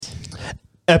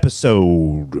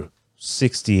Episode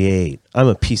 68. I'm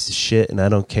a piece of shit and I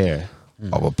don't care.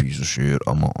 I'm a piece of shit.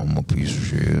 I'm a piece of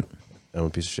shit. I'm a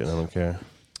piece of shit and I don't care.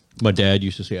 My dad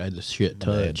used to say I had the shit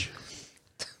touch.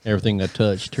 Everything I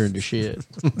touched turned to shit.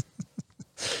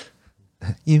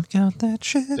 You got that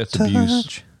shit. That's touch.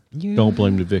 abuse. Don't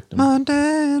blame the victim. My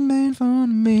dad made fun of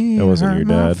me. That wasn't your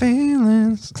my dad.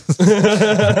 Feelings.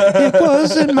 It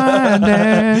wasn't my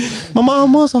dad. My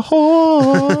mom was a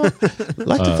whore.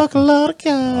 Like to fuck a lot of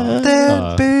guys.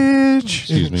 That bitch.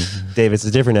 Excuse me. Dave, it's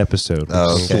a different episode.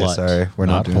 Oh, okay. Slut. Sorry. We're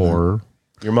not doing horror.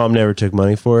 Your mom never took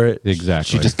money for it.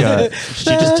 Exactly. She just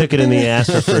took it in the ass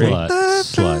for free.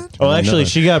 Slut. Oh, actually,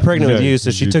 she got pregnant with No, you, so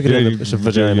she took it in the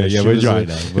vagina. Yeah, She was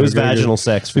vagina. it was vaginal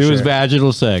sex for It sure. was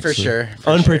vaginal sex. For sure.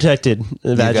 Unprotected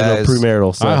vaginal guys-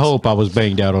 premarital sex. I hope I was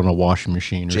banged out on a washing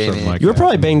machine or Jamie, something like you were that.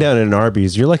 probably banged down at an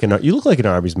Arby's. You look like an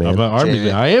Arby's man. I'm an Arby's Jamie.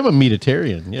 man. I am a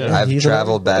meatitarian. Yeah. I've He's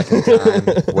traveled back in time.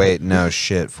 Wait, no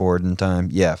shit. Forward in time.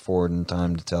 Yeah, forward in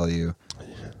time to tell you.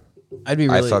 I'd be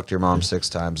really. I fucked your mom 6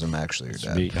 times. I'm actually your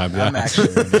dad. I'm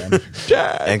actually your dad.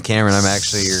 And Cameron, I'm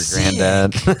actually your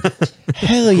granddad.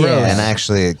 Hell yeah! And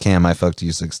actually, Cam, I fucked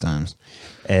you 6 times.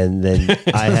 And then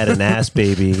I had an ass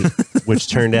baby, which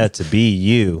turned out to be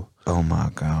you. Oh my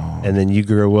god. And then you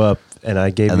grew up, and I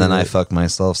gave. And you then I fucked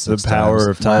myself 6 the power times.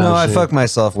 of time No, I machine. fucked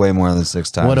myself way more than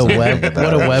 6 times. What a Think web! about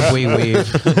What a it. web we weave!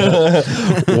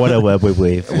 What a web we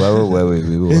weave. Whoa, whoa, whoa,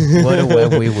 whoa, whoa. What a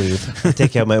web we weave!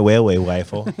 Take out my railway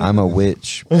rifle. I'm a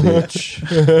witch, bitch.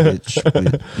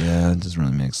 Yeah, it doesn't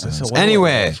really make sense.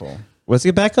 Anyway, Let's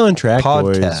get back on track,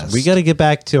 Podcast. boys. We got to get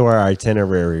back to our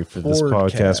itinerary for this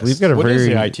podcast. We've got a What is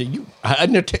very the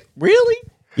IT? Really?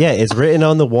 yeah. It's written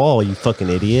on the wall. You fucking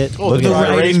idiot. Look the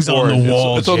at it. writing's on the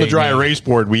wall, It's on the dry Jamie. erase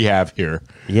board we have here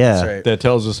Yeah, That's right. that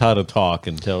tells us how to talk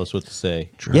and tell us what to say.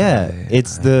 yeah.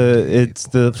 It's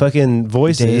the fucking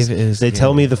voices. Dave is They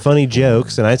tell me the funny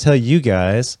jokes, and I tell you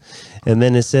guys, and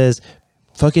then it says,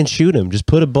 "Fucking shoot them. Just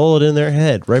put a bullet in their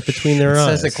head, right between their It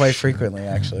eyes." says it quite frequently,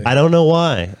 actually. I don't know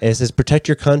why. It says, "Protect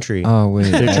your country." oh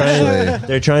wait,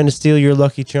 They're trying to steal your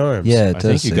Lucky Charms. yeah, it I does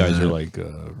think you say guys that. are like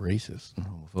racist and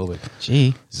homophobic.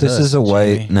 Gee, This is a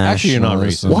white nationalism. Actually, you're not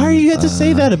racist. Why are you have to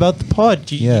say that about the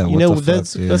pod? yeah, you what know the fuck,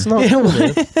 that's dude? that's not. cool,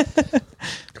 man.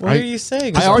 what are you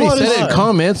saying? I already pod said is it in fine.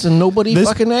 comments and nobody This-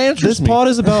 fucking answers This me. pod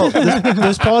is about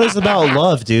this pod is about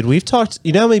love, dude. We've talked.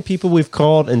 You know how many people we've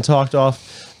called and talked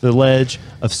off the ledge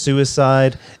of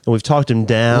suicide, and we've talked them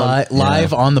down.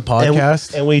 live on the And,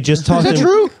 podcast. and we just talked. that them,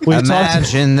 true? We've talked.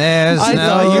 Imagine there's I no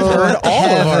thought you've heard all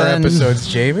of our heaven. episodes,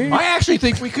 Jamie. I actually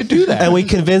think we could do that. And we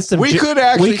convinced them. We could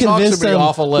actually talk somebody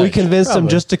off a ledge. We convinced them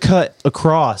Probably. just to cut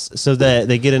across so that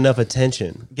they get enough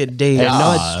attention. Get Dave. And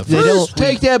not, they First, don't.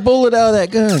 take that bullet out of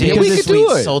that gun. Dave's Yeah, we could sweet,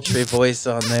 do it. sultry voice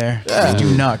on there. Do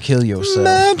not kill yourself.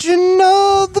 Imagine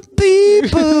all the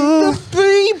people,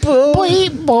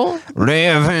 people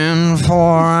living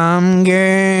for I'm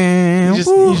gay.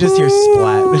 You just hear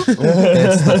splat.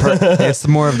 It's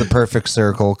more of the Perfect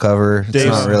Circle cover. It's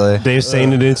not really. Dave's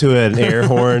saying it into an air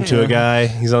horn to a guy.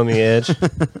 He's on the edge.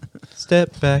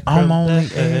 Step back. I'm from on that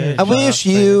the edge. I wish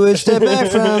you would step back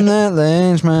from that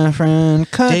ledge, my friend.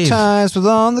 Cut Dave. ties with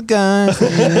all the guys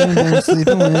that you've been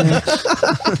sleeping with.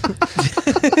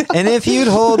 And if you'd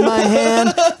hold my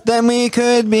hand, then we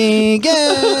could be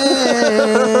gay.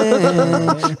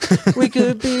 We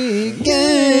could be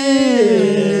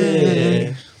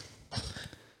gay.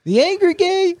 The angry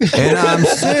gay. And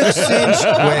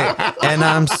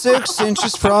I'm 6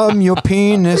 inches from your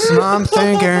penis, and I'm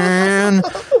thinking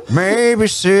maybe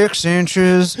 6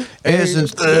 inches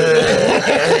isn't. Let's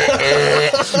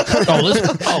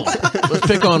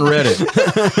pick on Reddit.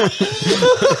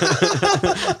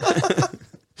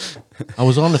 I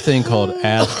was on a thing called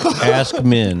Ask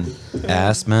Men.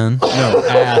 Ass man.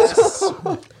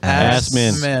 No, Ask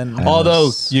Men. Men.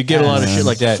 Although you get a lot of shit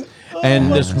like that.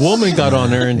 And this woman got on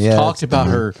there and Yeah, talked it's about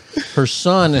her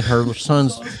son and her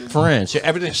son's friends.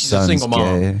 Everything. She's a single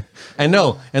mom. Gay. I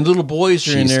know. And little boys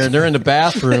are in there. They're in the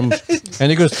bathroom. And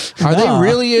he goes, are they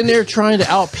really in there trying to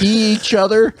out-pee each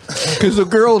other? Because the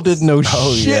girl didn't know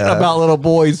shit yeah. about little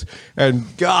boys. And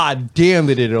god damn,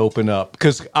 did it open up.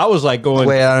 Because I was like going,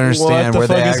 Wait, I don't understand. What Were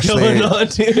the they fuck is actually going on,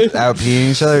 dude? out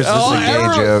peeing each other? Is this a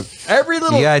gay joke? Every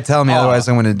little. You gotta tell me, otherwise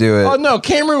I'm gonna do it. Oh no,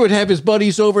 Cameron would have his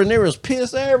buddies over, and there was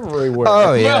piss everywhere.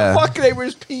 Oh, yeah. Fuck, they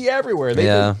was pee everywhere. They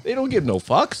don't give no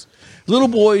fucks. Little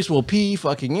boys will pee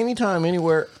fucking anytime,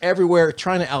 anywhere, everywhere,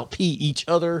 trying to out pee each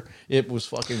other. It was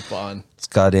fucking fun. It's a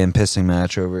goddamn pissing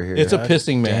match over here. It's a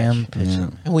pissing match,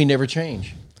 Damn. and we never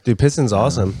change. Dude, piston's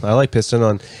awesome. I like piston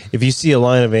on. If you see a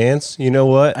line of ants, you know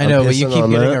what? I know, but you pissing keep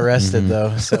on getting that. arrested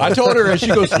though. So. I told her, and she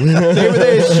goes,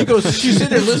 she's sitting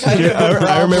there listening. Dude,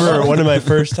 I remember one of my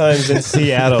first times in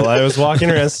Seattle. I was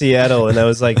walking around Seattle and I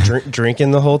was like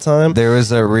drinking the whole time. There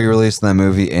was a re-release of that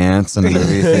movie Ants in the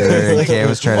movie theater, and Kay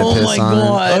was trying to piss on it.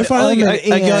 I finally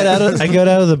I got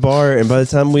out of the bar, and by the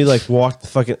time we like walked the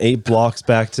fucking 8 blocks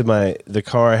back to the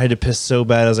car, I had to piss so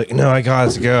bad. I was like, no, I got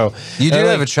to go. You do And,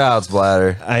 have a like, child's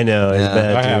bladder. I know it's Yeah.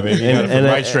 bad. I have dude. it. You got it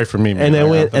right straight from me, man. And I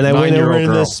went over 9-year-old into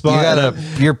girl. this spot. You got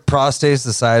and your prostate's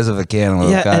the size of a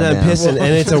cantaloupe. yeah, and I'm goddamn. pissing,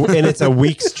 and it's a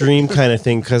weak stream kind of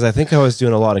thing because I think I was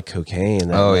doing a lot of cocaine.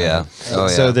 that Oh night. yeah. Oh yeah.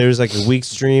 So there's like a weak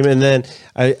stream, and then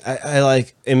I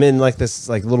like am in like this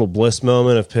like little bliss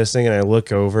moment of pissing, and I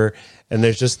look over, and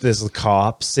there's just this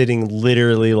cop sitting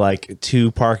literally like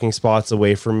 2 parking spots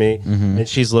away from me, and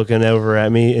she's looking over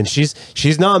at me, and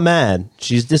she's not mad,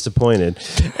 she's disappointed,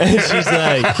 and she's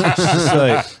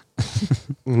like,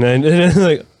 and I'm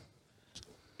like.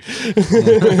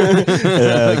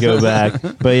 And I go back,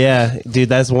 but yeah, dude,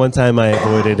 that's one time I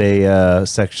avoided a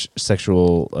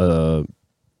sexual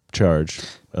charge.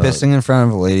 Pissing in front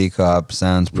of a lady cop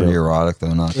sounds pretty erotic,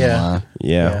 though. Not gonna Yeah. lie.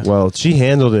 Yeah, well, she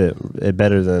handled it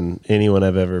better than anyone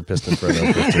I've ever pissed in front of.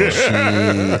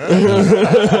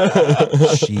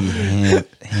 She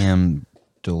handled.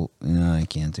 No, I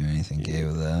can't do anything gay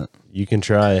with that. You can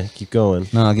try. Keep going.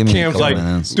 No, give me a Cam's couple like,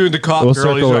 minutes. dude, the cop We'll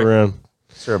girl. He's circle like, around.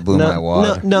 Sure blew my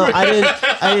wad. No, I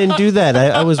didn't do that.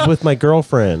 I was with my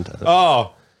girlfriend.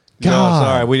 oh, God. no,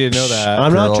 sorry, we didn't know that.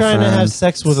 I'm not trying to have Girlfriend.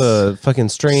 sex with a fucking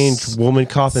strange woman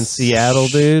cop in Seattle,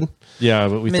 dude. yeah,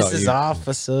 but we thought Mrs. you.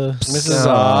 Officer. Mrs.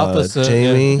 Officer.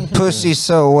 Jamie. Pussy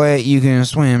so wet you can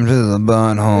swim to the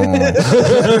butthole.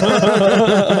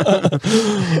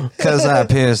 Cause I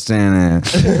pissed in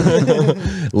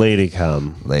it. Lady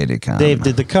cum. Lady cum. Dave,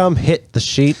 did the cum hit the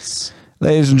sheets?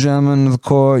 Ladies and gentlemen of the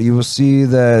court, you will see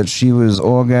that she was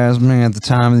orgasming at the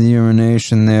time of the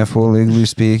urination, therefore, legally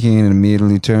speaking, it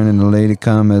immediately turned into lady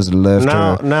cum as it left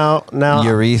her Now,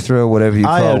 urethra, whatever you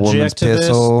I call a woman's object to this. piss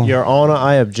hole. Your Honor,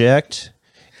 I object.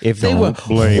 If They were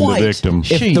blame white the victim. If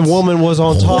sheets. the woman was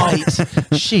on top,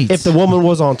 Sheets. if the woman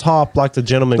was on top, like the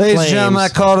gentleman Ladies and claims, gentlemen, I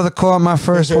call to the court my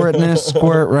first witness,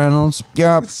 Squirt Reynolds.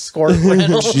 Yup. Squirt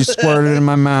Reynolds. She squirted in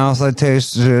my mouth. I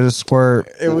tasted it a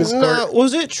squirt. It was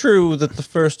was it true that the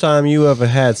first time you ever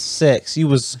had sex, you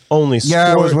was only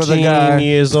Yeah, I was with a 14 guy.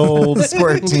 years old?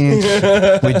 Squirt teen.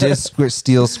 We did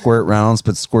steal Squirt Reynolds,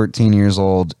 but Squirt 10 years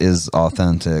old is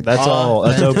authentic. That's all.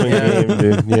 That's open game,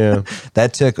 dude. Yeah.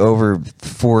 That took over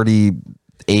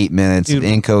 48 minutes Dude. of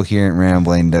incoherent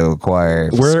rambling to acquire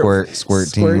Squirt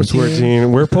Teen.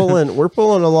 14. We're pulling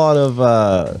a lot of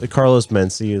Carlos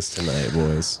Mencias tonight,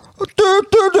 boys.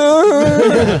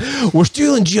 We're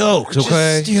stealing jokes,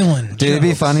 okay? stealing. Dude, it'd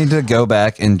be funny to go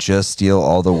back and just steal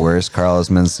all the worst Carlos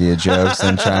Mencia jokes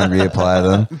and try and reapply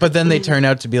them. But then they turn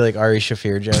out to be like Ari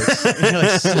Shafir jokes. You're like,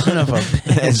 son of a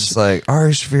bitch. It's just like,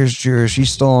 Ari Shafir's Jewish. He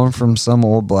stole them from some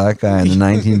old black guy in the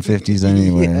 1950s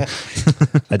anyway.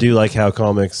 I do like how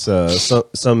comics,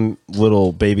 some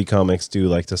little baby comics do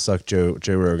like to suck Joe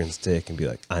Rogan's dick and be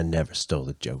like, I never stole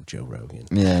the Joe Rogan.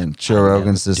 Yeah, and Joe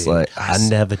Rogan's just like, I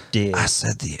never did. I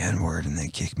said the N-word and they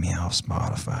kicked me off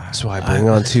Spotify. So I bring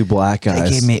on 2 black They guys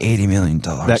gave me $80 million.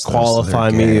 that qualify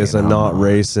me as a not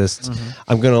racist.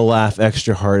 I'm going to laugh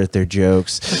extra hard at their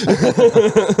jokes.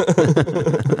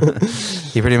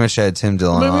 He pretty much had Tim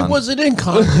Dillon Maybe on. was it in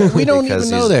context? We don't Because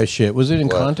even know he's- that shit. Was it in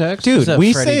context? Dude, that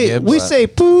we Freddie say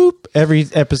Gibbs? poop every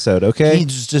episode, okay? He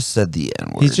just said the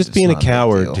N-word. He's just It's being a not big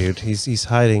coward, deal. dude. He's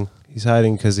hiding. He's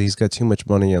hiding because he's got too much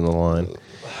money on the line.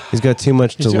 He's got too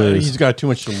much to lose. He's got too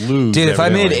much to lose. Dude, if I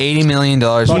made evidently. $80 million,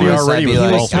 Thought he I'd already be was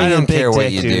like, wealthy. I don't Big care what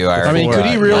dick, you dude. do. I mean, could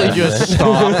he really just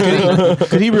stop?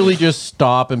 Could he really just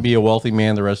stop and be a wealthy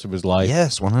man the rest of his life?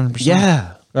 Yes, 100%.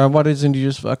 Yeah. Why doesn't he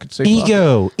just fucking say fuck it?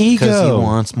 Ego. Because he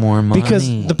wants more money. Because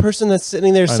the person that's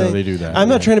sitting there know saying, they do that, I'm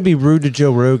not yeah. trying to be rude to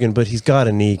Joe Rogan, but he's got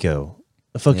an ego.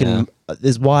 A fucking Yeah.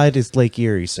 as wide as Lake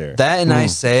Erie, sir. that, and I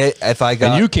say it, if I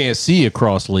got... And you can't see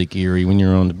across Lake Erie when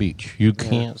you're on the beach. You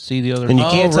can't see the other. And you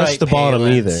Oh, can't touch the bottom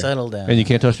Palin, either. Settle down. and you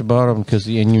can't touch the bottom because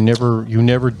you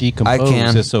never decompose. I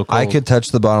can. It's so cold. I could touch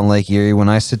the bottom of Lake Erie. When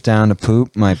I sit down to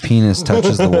poop, my penis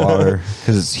touches the water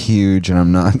because it's huge and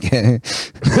I'm not gay.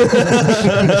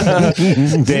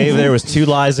 Dave, there was 2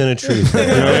 lies and a truth.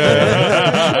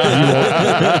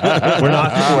 We're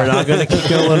not going to keep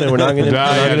going, and we're not going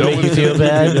to make you feel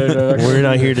bad. We're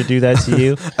not here to do that to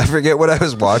you. I forget what I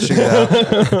was watching now.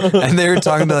 And they were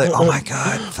talking about like, oh my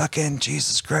God, fucking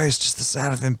Jesus Christ, just the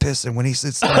sound of him pissing when he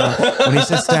sits down. When he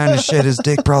sits down to shit, his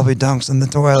dick probably dunks in the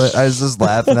toilet. I was just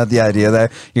laughing at the idea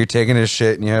that you're taking a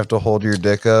shit and you have to hold your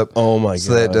dick up. Oh my God.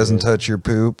 So that it doesn't touch your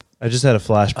poop. I just had a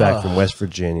flashback from West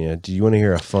Virginia. Do you want to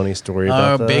hear a funny story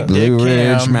about that? Big Dick Blue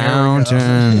Ridge Cam.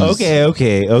 Mountains. Okay,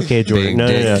 Jordan. Big No,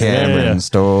 Dick Cameron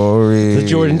story. The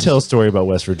Jordan tell a story about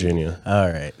West Virginia. All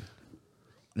right.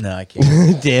 No, I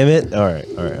can't. Damn it. All right.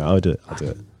 I'll do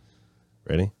it.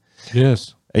 Ready?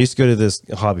 Yes. I used to go to this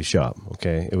hobby shop,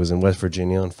 okay? It was in West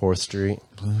Virginia on 4th Street.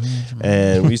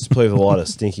 And we used to play with a lot of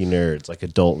stinky nerds, like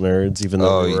adult nerds, even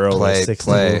though we were only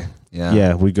 16.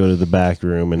 Yeah, we go to the back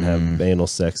room and have anal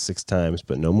sex 6 times,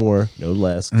 but no more, no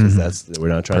less, because we're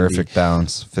not trying Perfect to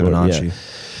balance. Fibonacci. Yeah,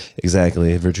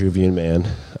 exactly. Vitruvian man,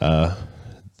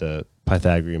 the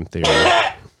Pythagorean theory.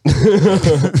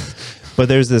 But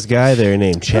there's this guy there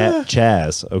named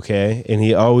Chaz, okay? And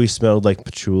he always smelled like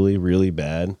patchouli really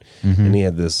bad. And he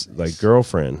had this like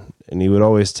girlfriend. And he would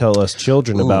always tell us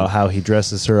children about how he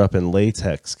dresses her up in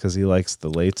latex because he likes the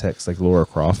latex, like Laura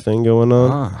Croft thing going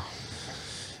on.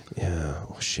 Yeah.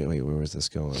 Oh, shit. Wait, where was this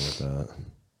going with that?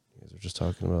 You guys were just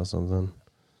talking about something?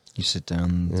 You sit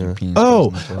down. With your penis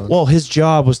Well, his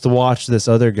job was to watch this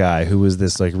other guy who was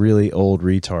this like really old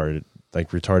retarded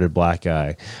black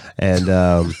guy, and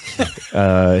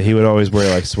he would always wear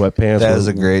like sweatpants. That was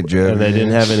a great joke. And they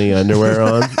didn't have any underwear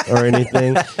on or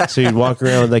anything, so he'd walk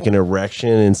around with like an erection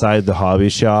inside the hobby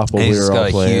shop while we were all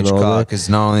playing. He's got a huge cock. Because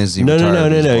not only is he no,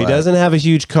 retarded, he doesn't have a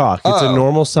huge cock. It's a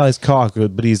normal sized cock,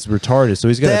 but he's retarded, so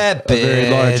he's got a very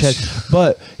large head.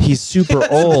 But he's super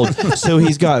old, so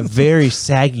he's got very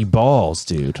saggy balls,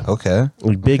 dude. Okay.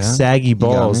 Big saggy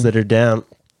balls that are down.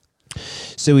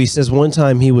 So he says one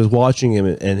time he was watching him,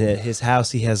 and at his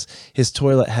house, his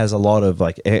toilet has a lot of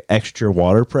like extra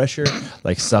water pressure,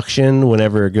 like suction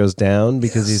whenever it goes down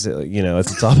because he's at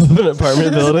the top of an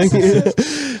apartment building.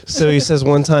 So he says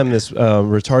one time this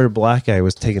retarded black guy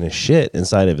was taking a shit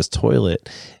inside of his toilet,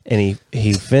 and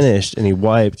he finished and he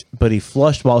wiped, but he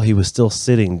flushed while he was still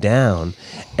sitting down,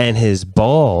 and his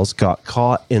balls got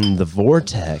caught in the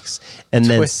vortex and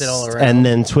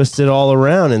Twisted all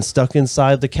around and stuck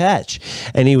inside the catch.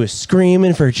 And he was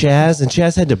screaming for Chaz, and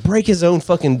Chaz had to break his own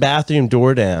fucking bathroom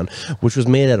door down, which was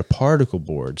made out of particle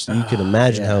board. So you can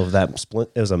imagine how that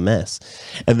split. It was a mess.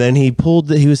 And then he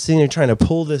was sitting there trying to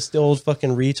pull this old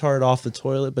fucking retard off the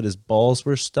toilet, but his balls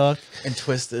were stuck and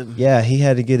twisted. Yeah, he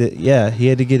had to get it. Yeah, he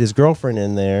had to get his girlfriend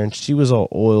in there, and she was all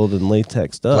oiled and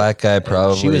latexed up. Black guy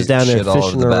probably she was down there shit all over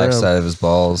fishing the around. backside of his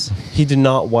balls. He did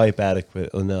not wipe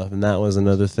adequate enough, and that was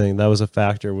another thing. That was a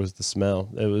factor. Was the smell?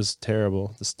 It was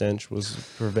terrible. The stench was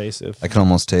pervasive. I can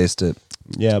almost taste it.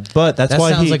 Yeah, but that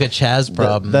sounds like a Chaz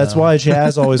problem. That's why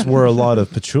Chaz always wore a lot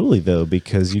of patchouli, though,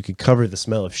 because you could cover the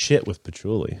smell of shit with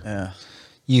patchouli. Yeah.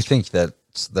 You think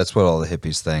that's what all the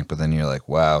hippies think, but then you're like,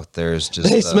 wow, there's just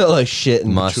they smell like shit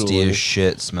and musty patchouli. as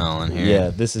shit smell in here. Yeah,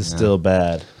 this is still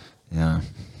bad. Yeah.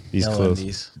 These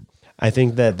clothes. I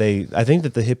think that the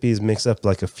hippies mix up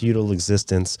like a feudal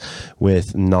existence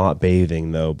with not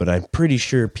bathing, though. But I'm pretty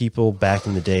sure people back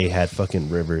in the day had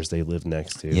fucking rivers they lived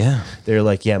next to. Yeah. They're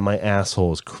like, yeah, my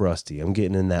asshole is crusty. I'm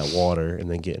getting in that water and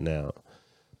then getting out.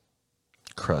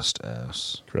 Crust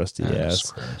ass. Crusty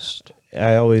ass. Crust.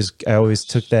 I always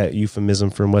took that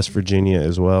euphemism from West Virginia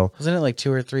as well. Wasn't it like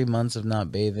 2 or 3 months of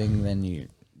not bathing? Then you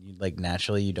like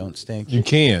naturally you don't stink. You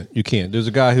can't. There's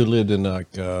a guy who lived in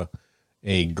like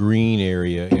a green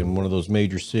area in one of those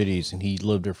major cities, and he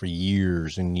lived there for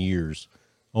years and years.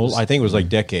 Oh, I think it was like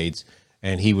decades.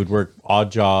 And he would work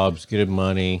odd jobs, get him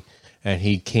money, and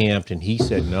he camped. And he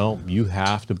said, "No, you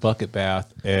have to bucket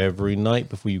bath every night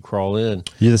before you crawl in.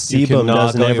 Yeah, the sebum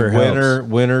doesn't ever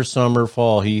winter, summer,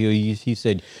 fall." He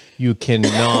said, "You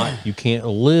cannot, you can't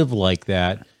live like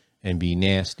that and be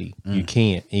nasty. You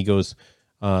can't." He goes,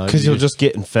 because you'll just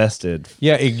get infested.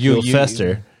 Yeah, you'll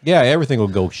fester. Yeah, everything will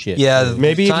go shit. Yeah,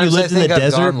 maybe if you lived in the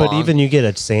desert, but even you get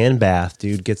a sand bath,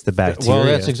 dude, gets the bacteria. Well,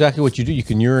 that's exactly what you do. You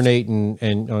can urinate and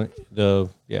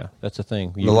that's the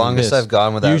thing. The longest I've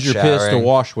gone without use your piss to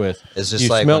wash with. It's just you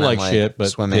like smell when like I'm, shit, but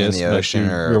swimming in the ocean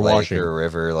or a lake washing. or a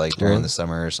river, like during the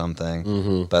summer or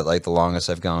something. But like the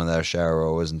longest I've gone without a shower,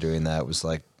 I wasn't doing that. Was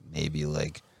like maybe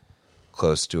like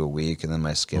close to a week, and then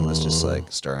my skin was just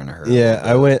like starting to hurt. Yeah,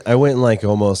 I went like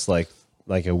almost like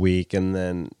a week, and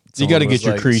then you got to get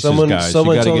your creases, guys.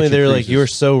 Someone told me they were like, "You're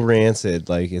so rancid,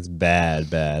 like it's bad."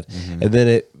 And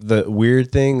then the weird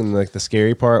thing and like the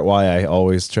scary part, why I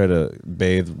always try to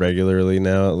bathe regularly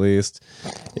now, at least,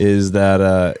 is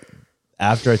that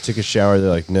after I took a shower, they're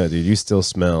like, "No, dude, you still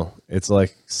smell. It's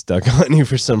like stuck on you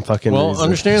for some fucking Well, reason."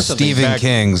 understand something. Stephen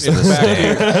King's The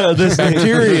It's Stink.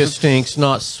 bacteria stinks,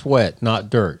 not sweat, not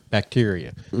dirt.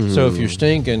 Bacteria. So if you're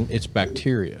stinking, it's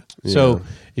bacteria. So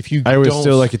if you I was don't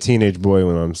still like a teenage boy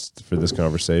when I'm for this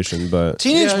conversation, but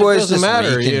Teenage Yeah, it boys doesn't just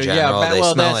matter. reek in Yeah, general. They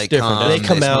well, smell that's like different. cum. They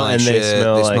come smell out like and they shit.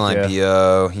 smell They smell like, like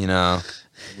BO, you know.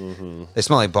 They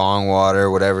smell like bong water,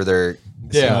 whatever their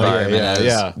environment is.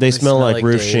 yeah. they smell like like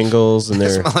roof Dave. shingles, and They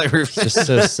they're smell like roof. just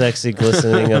so sexy,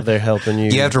 glistening of they're helping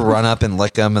you. You have to run up and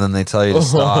lick them, and then they tell you to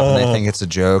stop, and they think it's a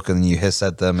joke, and you hiss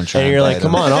at them and try. and you're like, bite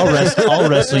 "Come them. on, I'll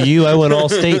wrestle you. I went all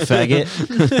state,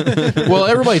 faggot." Well,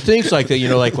 everybody thinks like that,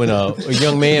 like when a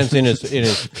young man's in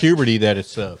his puberty, that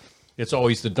it's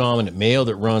always the dominant male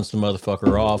that runs the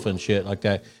motherfucker off and shit like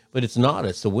that. But it's not.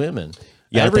 It's the women.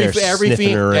 You out there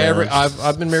sniffing around.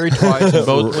 I've been married twice, and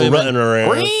both Running women,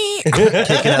 around.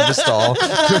 Kicking out the stall.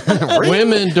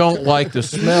 women don't like the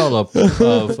smell of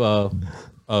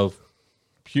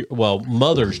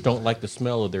mothers don't like the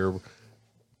smell of their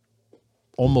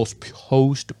almost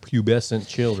post-pubescent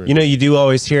children. You know, you do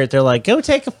always hear it. They're like, "Go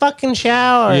take a fucking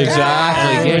shower."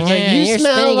 Exactly. It's like, you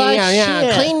smell like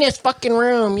shit. Clean this fucking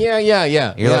room. Yeah. You're Yeah,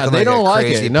 looking they like don't a like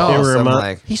crazy it. No, possum, They were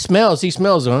like, he smells. He's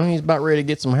about ready to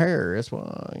get some hair. That's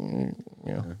why.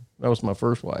 That was my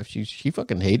first wife. She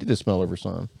fucking hated the smell of her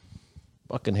son.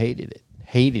 Fucking hated it.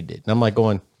 And I'm like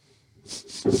going,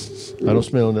 I don't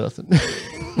smell nothing.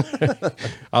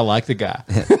 I like the guy.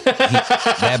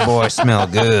 that boy smell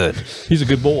good. He's a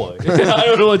good boy. I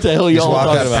don't know what the hell Just y'all walk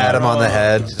talking up, about. pat him on the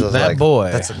head. Just That like,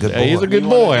 boy. That's a good boy. Yeah, he's a good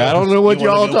boy. I don't know what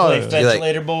y'all talking about. You're like,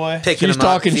 later, boy. Picking She's him up,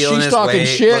 talking. feeling She's his talking weight,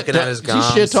 shit. looking at his gums,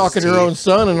 She's shit talking to his her own teeth.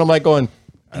 son, and I'm like going,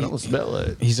 I don't smell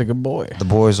it. He's a good boy. The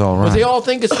boy's all But right. they all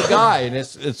think it's the guy, and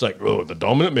it's like, oh, the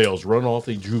dominant males run off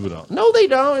the juvenile. No, they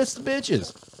don't. It's the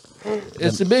bitches.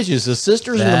 It's the bitches. The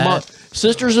sisters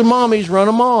sisters and mommies run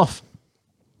them off.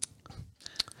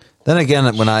 Then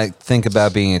again, when I think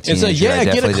about being a It's teenager, like, yeah, I get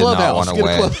a definitely did not clubhouse. want to Get a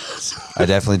wear. clubhouse. I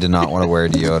definitely did not want to wear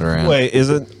deodorant.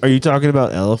 Wait, are you talking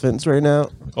about elephants right now?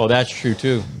 Oh, that's true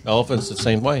too. Elephants the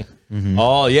same way. Mm-hmm.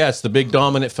 Oh yeah, it's the big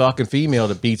dominant fucking female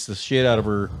that beats the shit out of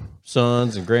her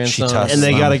sons and grandsons. tusks And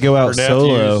they got to go out Her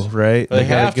solo, nephews. right? They gotta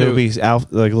have go to. be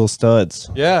out like little studs,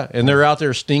 Yeah, and they're out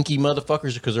there stinky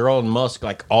motherfuckers because they're all in musk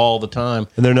like all the time.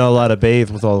 and they're not allowed to bathe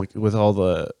with all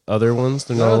the other ones.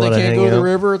 They're not No, allowed they to can't hang go to the out.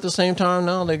 river at the same time.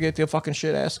 No, they get their fucking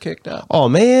shit ass kicked out. Oh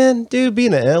man, dude,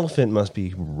 being an elephant must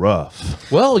be rough.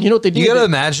 Well, you know what they do? You gotta They-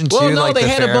 imagine, Well, too, no, like they the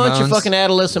had a bunch of pheromones. fucking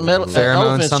adolescent Pheromones,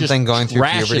 elephants something just going through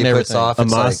rashing puberty puts everything. off. A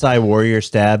It's like, Maasai warrior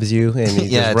stabs you, and he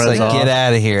yeah, just it's runs like, off. get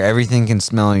out of here. Everything can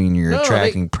smell you, and you're No,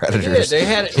 attracting predators. They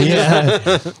had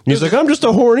He's like, I'm just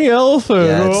a horny elephant.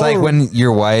 Yeah, it's like Oh. when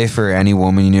your wife or any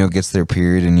woman you know gets their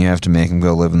period and you have to make them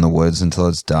go live in the woods until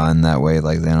it's done. That way,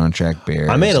 like they don't attract bears.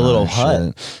 I made a and little all that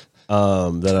hut. shit.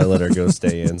 That I let her go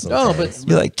stay in. No, but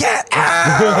You're like, get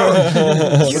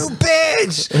out, you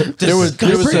bitch! there was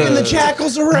bringing the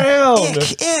jackals around.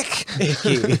 Ick.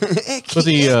 But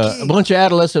a bunch of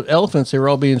adolescent elephants, they were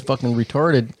all being fucking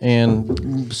retarded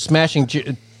and smashing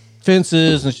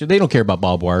fences and shit. They don't care about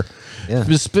barbed wire. Yeah.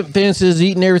 Just fences,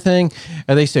 eating everything.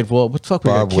 And they said, well, what the fuck? We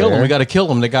got Barbed to kill them. wire? We got to kill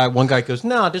them. One guy goes,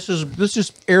 no, this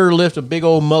is airlift a big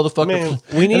old motherfucker. Man,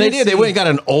 we need and they to did. They see- went and got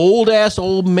an old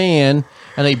man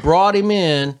and they brought him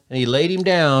in and he laid him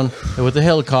down with the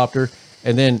helicopter.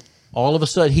 And then all of a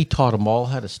sudden, he taught them all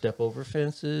how to step over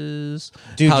fences.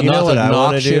 Dude, how you know not what to I knock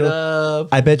wanna shit do? up.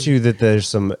 I bet you that there's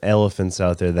some elephants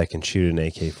out there that can shoot an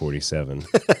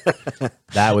AK-47.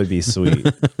 That would be sweet.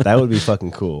 That would be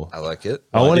fucking cool. I like it.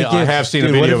 I want to I give. have seen a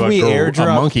dude, what video if of we a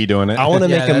airdrop monkey doing it. I want to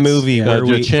Yeah, make a that's- movie yeah, where the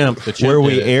we chimp where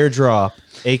we did it. airdrop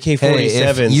Hey,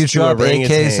 AK-47s if you to drop AKs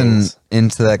orangutans.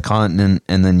 into that continent,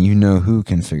 and then you know who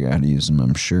can figure out how to use them,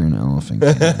 I'm sure an elephant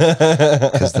can,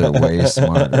 because they're way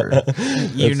smarter.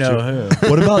 You know who.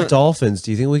 What about dolphins?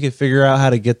 Do you think we could figure out how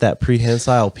to get that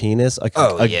prehensile penis, like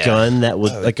a gun that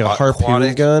was like a harpoon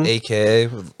Aquatic gun?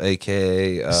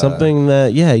 AK, Something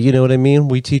that, yeah, you know what I mean?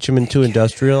 We teach them to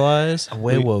industrialize. A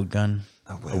Weiwo gun.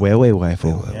 Way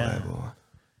rifle. Yeah.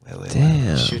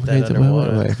 Damn. Shoot that It's a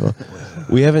underwater. Weiwei rifle.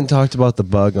 We haven't talked about the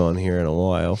bug on here in a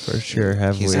while, for sure,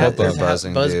 have He's we? out there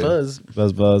buzzing, Buzz, dude.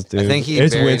 buzz. Buzz, dude. I think he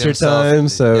it's buried winter himself time,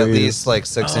 so at he's- least like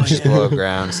 6 inches below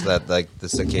ground, so that like the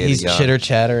cicada He's young. chitter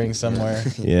chattering somewhere.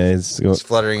 yeah, He's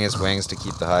fluttering his wings to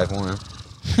keep the hive warm.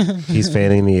 he's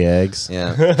fanning the eggs.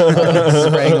 Yeah.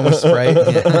 Spraying them with Sprite.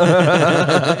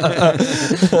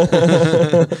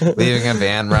 Leaving a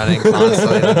van running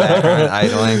constantly in the background,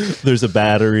 idling. There's a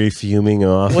battery fuming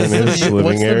off What's in his the living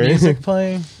what's the area. music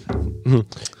playing?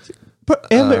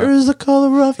 Amber is the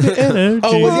color of your energy.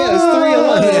 Oh, yeah, it's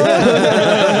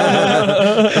 311.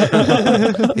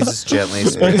 He's just gently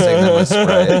spritzing them with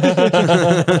Sprite.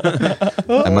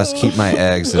 I must keep my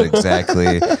eggs at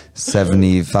exactly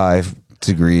 75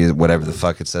 degrees, whatever the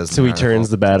fuck it says. So he turns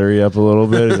the battery up a little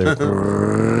bit. He's like,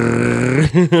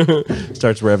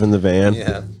 starts revving the van.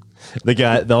 Yeah. The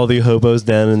guy, all the hobos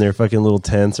down in their fucking little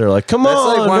tents are like, "Come That's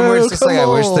on, like one where bro, it's just come like,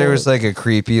 I wish there on." was like a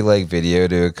creepy like video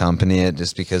to accompany it,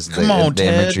 just because the on,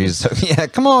 Ted. imagery is so. Yeah,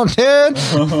 come on, Ted,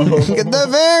 get that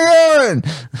van going.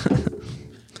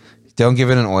 Don't give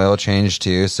it an oil change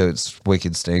too, so it's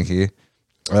wicked stinky.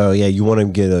 Oh yeah, you want to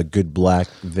get a good black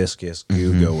viscous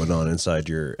goo going on inside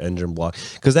your engine block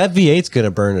because that V8's gonna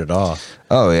burn it off,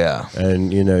 Oh yeah,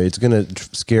 and you know it's gonna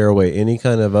scare away any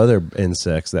kind of other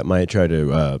insects that might try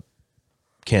to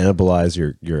cannibalize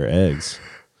your eggs,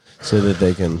 so that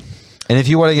they can. and if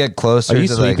you want to get closer Are you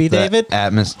to like sleepy, the David?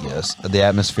 the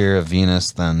atmosphere of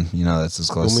Venus, then you know that's as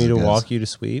close. Want me as it to gets. walk you to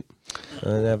sleep?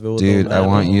 Dude? I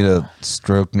want you to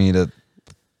stroke me, to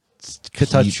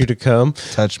touch you to come.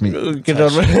 touch me. Get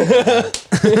on my-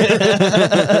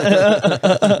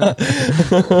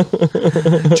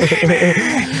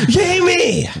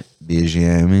 Jamie,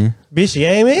 Jamie. bitch,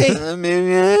 Jamie.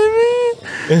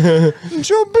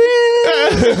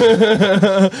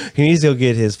 He needs to go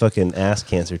get his fucking ass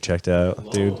cancer checked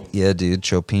out, dude. Yeah, dude,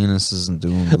 Joe Penis isn't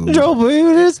doing good. Joe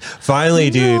Penis. Finally,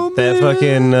 dude, that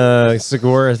fucking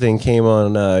Segura thing came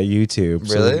on YouTube.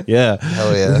 So, Really? yeah.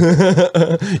 Hell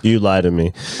yeah. You lied to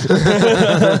me.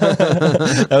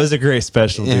 That was a great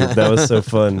special, dude. That was so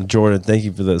fun. Jordan, thank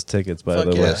you for those tickets, by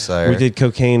the way. yeah, sire. We did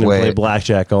cocaine and Wait. played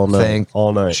blackjack all night. Thank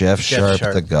all night. Jeff Sharp,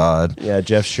 Sharp. the god. Yeah,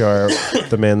 Jeff Sharp,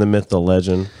 the man, the myth, the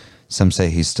legend. Some say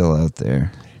he's still out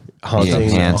there. Haunting,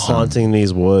 handsome. haunting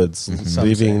these woods, Some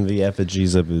leaving the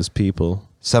effigies of his people.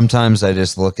 Sometimes I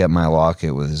just look at my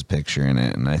locket with his picture in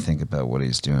it and I think about what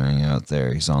he's doing out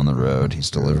there. He's on the road.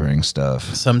 He's delivering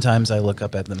stuff. Sometimes I look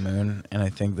up at the moon and I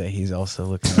think that he's also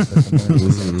looking up at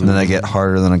the And then I get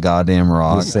harder than a goddamn The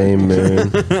rock. same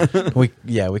moon. moon.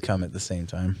 We come at the same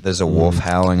time. There's a wolf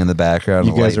howling in the background.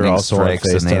 You guys are Lightning also on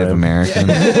strikes a FaceTime. Native American.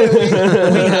 We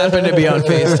happen to be on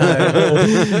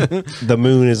FaceTime. The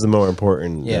moon is the more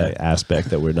important Yeah.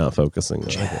 aspect that we're not focusing on.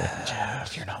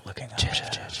 Jeff, you're not looking up. Jeff.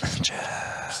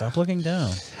 Stop looking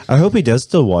down. I hope he does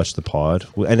still watch the pod.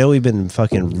 I know we've been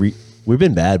we've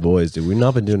been bad boys, dude. We've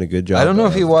not been doing a good job. I don't know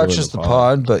if he doing watches the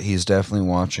pod, but he's definitely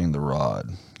watching the rod.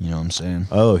 You know what I'm saying?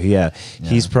 Oh yeah,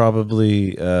 he's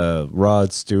probably Rod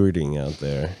Stewarding out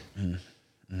there.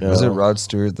 No. Was it Rod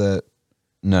Stewart that?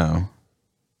 No.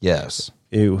 Yes.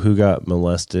 Who got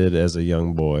molested as a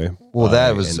young boy? Well, by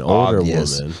that was an older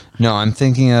obvious. woman. No, I'm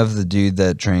thinking of the dude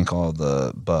that drank all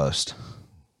the bust.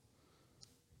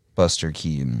 Buster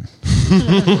Keaton. Who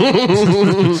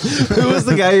was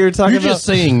the guy you were talking You're just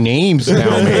saying names now,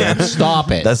 man.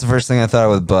 Stop it. That's the first thing I thought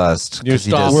with bust. 'cause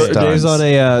he stop does it.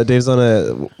 stunts. Dave's on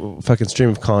a fucking stream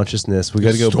of consciousness. We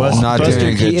got to go. Not Buster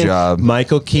doing a good Keaton, job.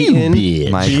 Michael Keaton,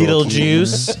 Michael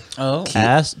Beetlejuice, Oh,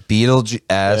 ass.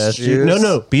 Ass juice.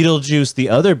 No, Beetlejuice, the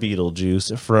other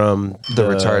Beetlejuice from The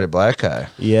retarded black guy.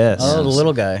 Yes. oh, the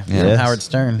little guy from Yes. Howard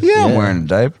Stern. Yeah, I'm wearing a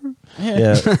diaper.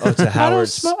 Yeah. Oh, to Howard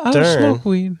Stern.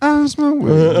 weed. I don't smoke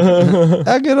weed.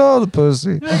 I get all the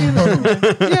pussy.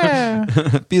 Yeah.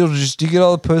 Beetlejuice, do you get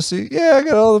all the pussy? Yeah, I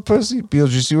got all the pussy.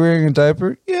 Beetlejuice, you wearing a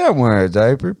diaper? Yeah, I'm wearing a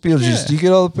diaper. Beetlejuice, do you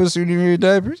get all the pussy when you wear a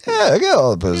diaper? Yeah, I get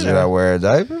all the pussy when I wear a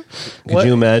diaper. Could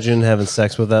you imagine having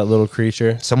sex with that little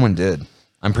creature? Someone did.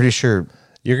 I'm pretty sure.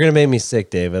 You're gonna make me sick,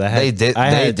 David. I had They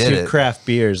had did two it. craft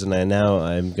bears, and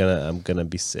I'm gonna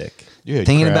be sick. You had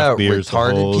Thinking craft about beers the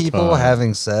retarded whole people time.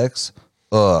 having sex.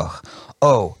 Ugh.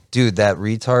 Oh, dude, that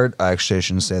retard. Actually, I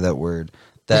shouldn't say that word.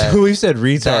 That We've said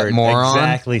retard that moron,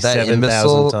 exactly that 7,000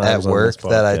 imbecile times at on work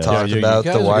this that I podcast. talked you about,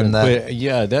 guys the are one gonna that quit.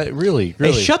 Yeah, that really.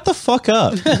 Hey, shut the fuck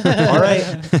up! All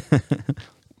right.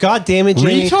 God damn it,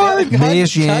 Jamie. Retard? Miss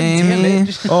Jamie.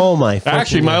 Oh my. fucking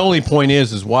Actually, my God. only point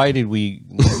is why did we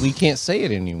can't say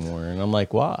it anymore? And I'm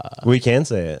like, why? We can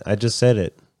say it. I just said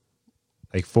it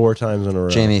like 4 times in a row.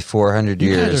 Jamie, 400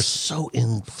 You guys are years. so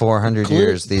in 400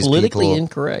 years. These politically people.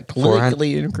 incorrect. 400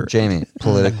 Politically incorrect. Jamie,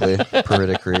 politically,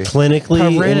 politically.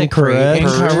 Clinically incorrect.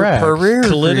 Incorrect.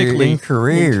 Politically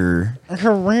career.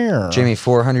 Career. Jamie,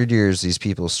 400 years. These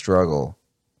people struggle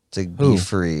to be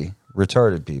free.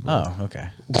 Retarded people. Oh, okay.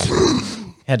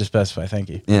 Had to specify. Thank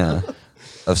you. Yeah.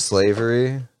 Of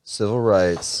slavery, civil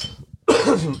rights.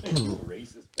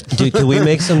 Dude, can we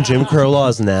make some Jim Crow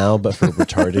laws now, but for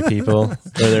retarded people, where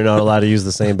they're not allowed to use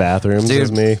the same bathrooms Dude,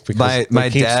 as me because my they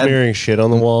keep dad- smearing shit on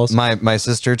the walls? My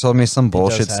sister told me some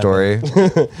bullshit happen. story.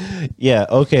 Yeah,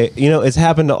 okay. You know, it's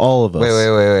happened to all of us.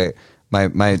 Wait.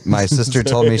 My sister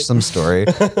told me some story,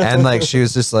 and like she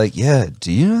was just like, "Yeah,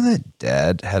 do you know that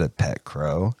dad had a pet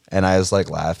crow, and I was like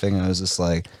laughing. I was just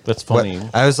like, That's what- funny.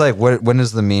 I was like, when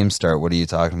does the meme start? What are you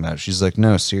talking about? She's like,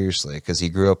 no, seriously, because he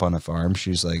grew up on a farm.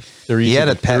 She's like, he had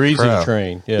a pet they're easy crow. to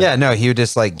train. Yeah. No, he would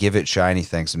just like give it shiny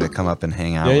things and to come up and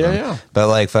hang out Yeah, with yeah, him. yeah. But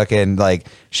like fucking like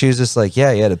she was just like,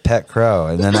 yeah, he had a pet crow.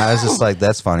 And then I was just like,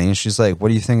 that's funny. And she's like, what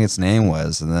do you think its name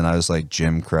was? And then I was like,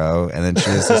 Jim Crow. And then she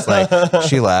was just like,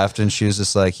 she laughed and she was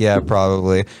just like, yeah,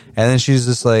 probably. And then she was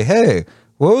just like, hey,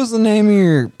 what was the name of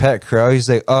your pet crow? He's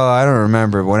like, oh, I don't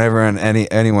remember. Whenever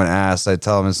anyone asked, I'd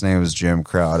tell him his name was Jim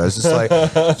Crow. And I was just like,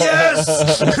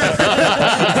 yes!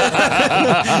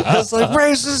 I was like,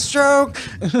 racist joke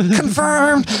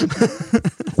confirmed.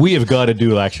 We have got to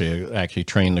do actually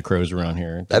train the crows around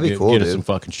here. That'd be Get- cool, Get us dude. some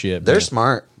fucking shit. They're man.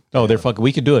 smart. Oh, they're fucking.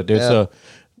 We could do it. There's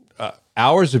Yeah.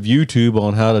 hours of YouTube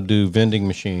on how to do vending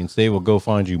machines. They will go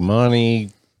find you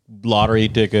money, lottery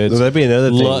tickets. So that'd be another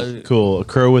thing. Lo- Cool. A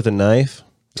crow with a knife.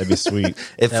 That'd be sweet.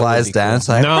 It flies be down. cool. It's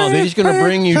like, No, they're just gonna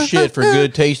bring you shit for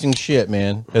good tasting shit,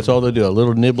 man. That's all they do. A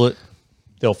little niblet.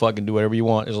 They'll fucking do whatever you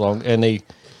want as long and they.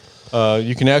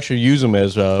 You can actually use them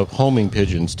as homing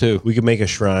pigeons too. We could make a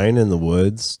shrine in the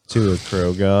woods to a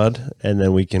crow god, and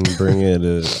then we can bring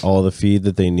it all the feed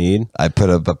that they need. I put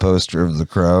up a poster of the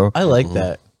crow. I like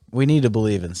that. We need to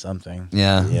believe in something.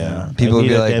 Yeah. Yeah. People I would need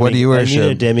be a like, what do you I need a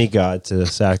worship? demigod to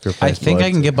sacrifice. I think blood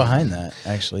I can to. get behind that.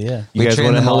 Actually, yeah. You We guys train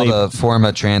want to them all help to form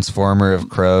a transformer of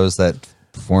crows that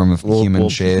form of human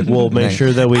shape. We'll make Like,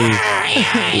 sure that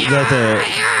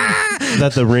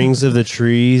that the rings of the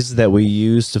trees that we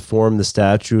use to form the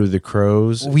statue of the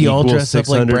crows We all equal dress up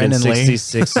like Brandon Lee.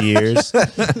 666 years,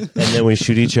 and then we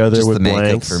shoot each other just with the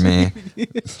makeup blanks. for me.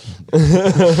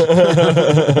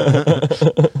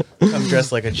 I'm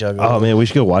dressed like a juggler. Oh man, we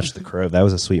should go watch The Crow. That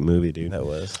was a sweet movie, dude. That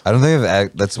was. I don't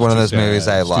think that's one of those sad. movies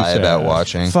I It's too lie about sad.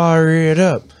 watching. Fire it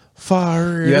up.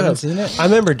 Fire it You haven't up. seen it? I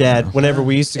remember, Dad, whenever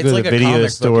we used to It's go like to a the video comic book.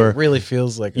 store, It really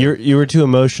feels like you were too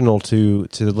emotional to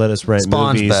let us rent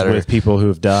Spawn's movies better. with people who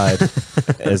have died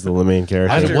as the main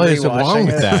character. After What is rewatching wrong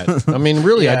with it. that? I mean,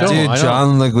 really, I Yeah. don't. Dude, I don't.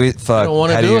 John Leguizamo. Fuck. don't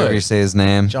wanna How do do you it. ever say his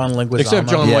name? John Leguizamo. Except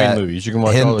John Wayne movies. You can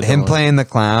watch all the him John playing the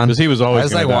clown 'Cause he was always I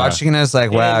was gonna like die. watching it. I was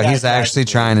like, wow, Yeah, he's actually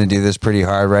trying to do this pretty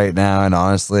hard right now. And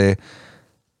honestly,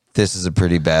 this is a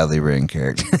pretty badly written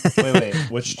character. Wait,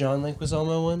 which John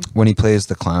Leguizamo one? When he plays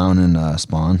the clown in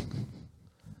Spawn.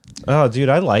 Oh, dude,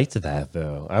 I liked that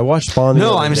though. I watched Spawn. the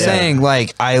No, other I'm day. saying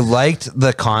like I liked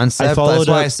the concept. followed That's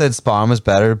why up- I said Spawn was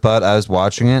better. But I was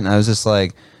watching it and I was just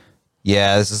like,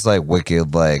 yeah, this is like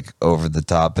wicked, like over the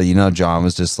top. But you know, John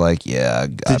was just like, yeah.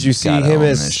 Did you see him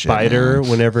as Spider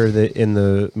whenever in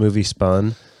the movie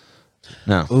Spun?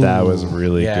 No. That was a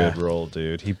really yeah. good role,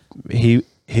 dude.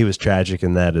 He was tragic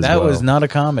in that as That well. was not a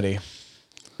comedy.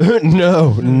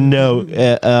 no.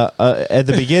 At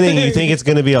the beginning, you think it's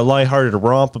going to be a lighthearted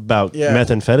romp about Yeah.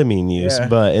 methamphetamine use, Yeah.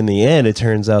 but in the end, it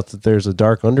turns out that there's a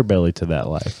dark underbelly to that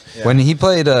life. When he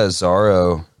played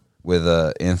Zorro with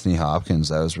Anthony Hopkins,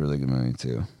 that was a really good movie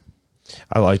too.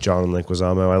 I like John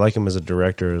Leguizamo. I like him as a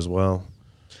director as well.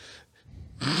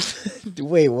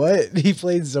 Wait, what? He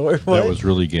played Zor. What? That was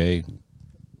really gay.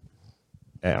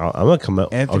 I'm gonna come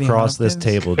Anthony across this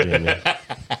Hopkins? table, Jamie.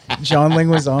 John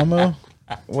Leguizamo.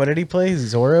 What did he play?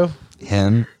 Zorro.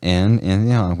 Him and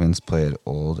Anthony Hopkins played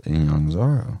old and young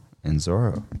Zorro in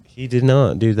Zorro. He did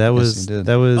not, dude. That was he did.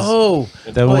 that was Oh,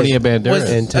 that was Antonio Banderas.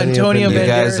 Antonio You Banderas.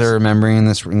 guys are remembering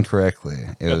this incorrectly.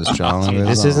 It was John Leguizamo.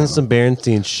 This isn't some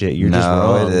Berenstein shit. You're just No,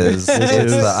 wrong. it is. This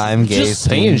It's is the I'm gay. Just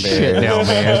saying shit now,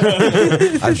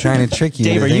 man. I'm trying to trick you.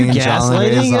 Dave, into are you thinking John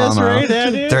gaslighting us Leguizamo. right now,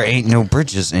 dude? There ain't no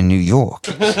bridges in New York.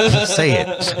 Say it.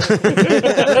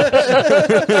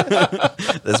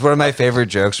 That's one of my favorite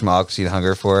jokes from Oxy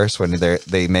Hunger Force when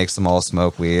they makes them all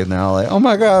smoke weed and they're all like, "Oh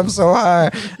my god, I'm so high."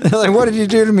 And they're like, "What did you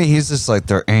do to me?" He's just like,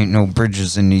 "There ain't no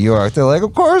bridges in New York." They're like,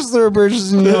 "Of course there are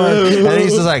bridges in New York." And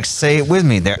he's just like, "Say it with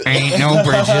me. There ain't no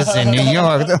bridges in New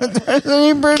York. There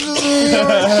ain't bridges in New York."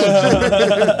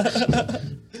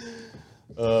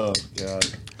 Oh god.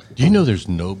 Do you know there's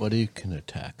nobody who can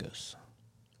attack us?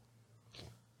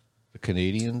 The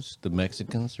Canadians, the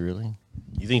Mexicans, really?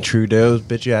 You think Trudeau's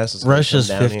bitch ass is gonna Russia's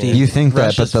come down 50. here? You think that, but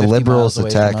Russia's the 50 liberals miles away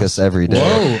attack from us us. every day.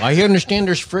 Whoa, I understand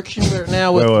there's friction right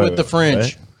now with, Wait, with the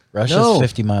French. what? Russia's No.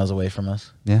 50 miles away from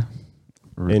us. Yeah.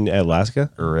 in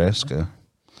Alaska? Alaska.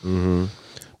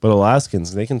 But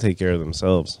Alaskans, they can take care of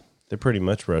themselves. They're pretty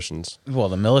much Russians. Well,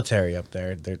 the military up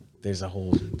there, there's a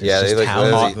whole Yeah, they just like towns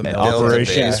literally of them. built a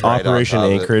Operation base right on Operation top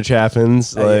of it. Anchorage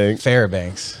happens. Like,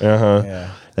 Fairbanks.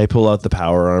 yeah. They pull out the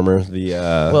power armor, the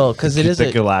Well, 'cause it is the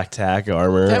a- Galactac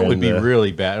armor. That would and be the-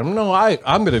 really bad. No,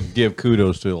 I'm going to give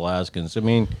kudos to Alaskans. I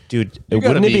mean, Dude, you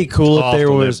gotta wouldn't it be cool if tough there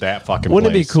to live was that fucking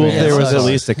Wouldn't it be place, cool if man. there was at sucks.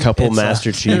 least a couple It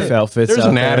Master sucks. Chief outfits There's out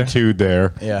an there? attitude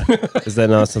there. Yeah. Is that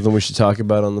not something we should talk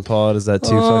about on the pod? Is that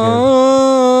too fucking?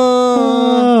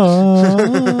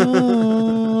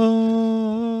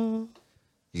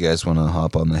 You guys want to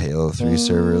hop on the Halo 3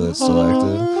 server that's still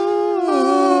active?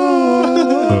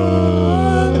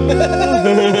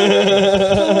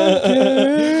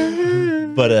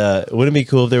 But wouldn't it be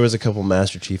cool if there was a couple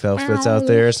Master Chief outfits out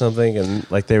there or something, and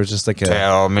like there was just like a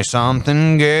Tell me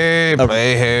something gay,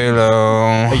 play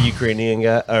Halo. Ukrainian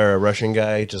guy or a Russian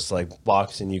guy just like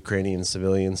boxing Ukrainian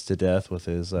civilians to death with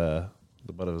his the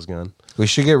butt of his gun. We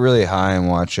should get really high and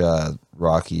watch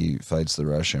Rocky Fights the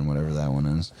Russian, whatever that one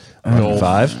is.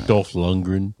 Dolph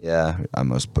Lundgren. Yeah, I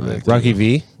must predict. Rocky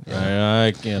V.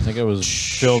 I can't think it was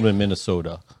filmed in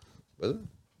Minnesota.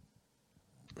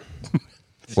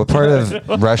 What part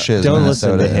of Russia is Don't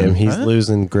Minnesota listen to him. in? He's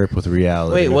losing grip with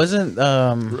reality. Wait, wasn't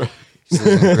He's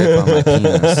losing grip on my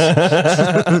penis.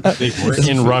 They were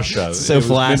in Russia. so It was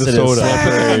flaccid and Minnesota.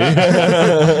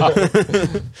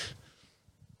 slippery.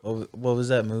 what was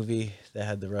that movie that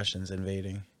had the Russians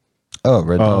invading? Oh,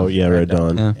 Red Dawn. Oh yeah, Red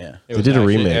Dawn. Yeah. Yeah. They did a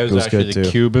remake. It was actually good, the too.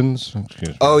 Cubans.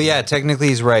 Oh yeah, technically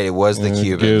he's right. It was the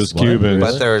Cubans. It was Cubans.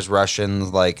 But there was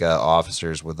Russians like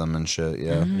officers with them and shit.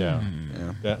 Yeah. Yeah.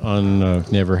 That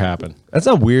never happened. That's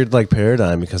a weird like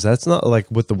paradigm because that's not like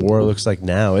what the war looks like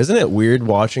now. Isn't it weird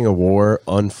watching a war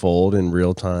unfold in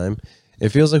real time? It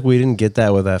feels like we didn't get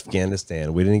that with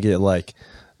Afghanistan. We didn't get like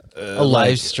A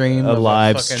live stream. a of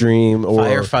live fucking stream or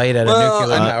firefight at a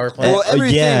nuclear power plant. Well,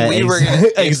 everything we were gonna,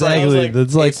 it's exactly. Like,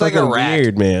 That's like it's like fucking Iraq.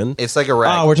 weird, man. It's like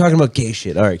Iraq. Oh, we're talking about gay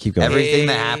shit. All right, keep going. Everything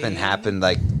that happened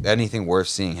like anything worth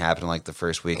seeing happened like the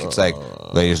first week. It's like,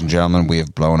 ladies and gentlemen, we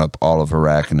have blown up all of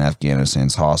Iraq and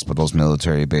Afghanistan's hospitals,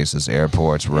 military bases,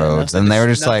 airports, roads, and they were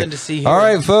just nothing like, to see here. all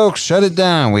right, folks, shut it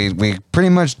down. We pretty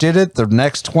much did it. The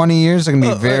next 20 years are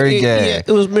gonna be very gay.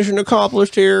 It was mission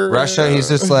accomplished here. Russia, he's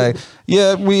just like,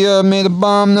 yeah, we made a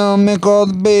bomb now, make all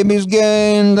the babies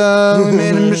gay, and we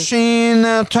made a machine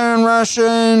that'll turn Russia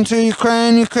into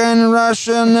Ukraine and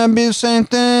Russia, and that'd be the same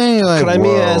thing. You're like, Crimea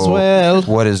whoa, as well.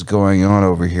 What is going on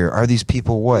over here? Are these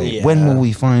people white? Yeah. When will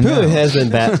we find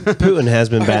Putin out? Putin has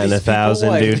been batting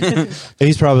 1,000, dude.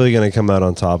 He's probably going to come out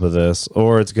on top of this,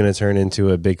 or it's going to turn into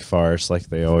a big farce like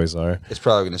they always are. It's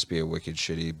probably going to be a wicked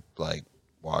shitty like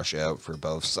washout for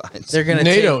both sides. They're gonna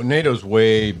NATO's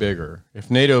way bigger.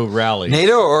 If NATO rallies,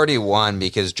 NATO already won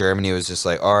because Germany was just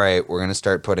like, all right, we're going to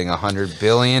start putting $100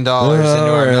 billion into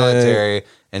our military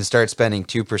and start spending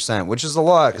 2%, which is a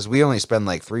lot because we only spend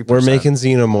like 3%. We're making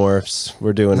xenomorphs.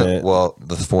 We're doing it. Well,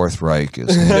 the Fourth Reich is.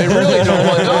 they really don't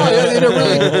want. No, they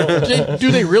don't really.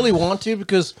 Do they really want to?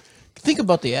 Because think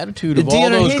about the attitude of all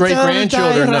those great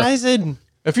grandchildren.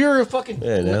 If you're a fucking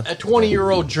a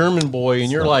 20-year-old German boy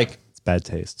and you're like, It's bad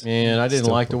taste. man, I didn't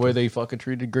like the way they fucking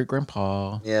treated great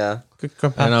grandpa. Yeah.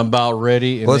 And I'm about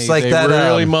ready. And Well, it's like they that,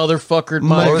 really motherfuckered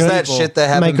my What was that people. shit that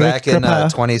happened My back in great-grandpa.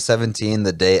 2017,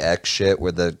 the Day X shit,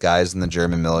 where the guys in the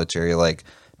German military like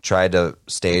tried to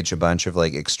stage a bunch of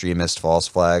like extremist false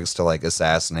flags to like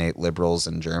assassinate liberals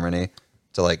in Germany?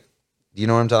 To like, do you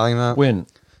know what I'm talking about? When?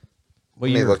 What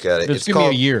Let me year? look at it. Just It's give me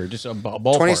called- a year. Just a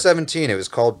ballpark. 2017. It was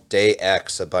called Day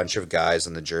X. A bunch of guys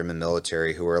in the German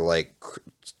military who were like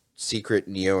secret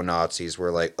neo-Nazis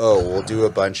were like, oh, we'll do a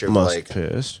bunch of like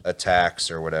pissed. attacks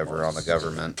or whatever on the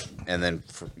government, and then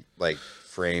like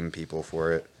frame people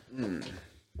for it.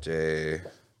 Day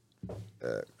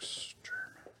X.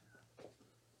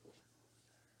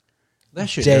 That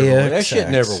shit, Day never, that X. shit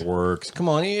never works. Come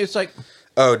on, it's like.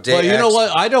 Oh, Day Well, you X. know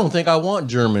what? I don't think I want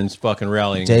Germans fucking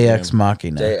rallying. Day again. Ex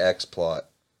Machina. Day X plot.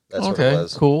 That's what it Okay,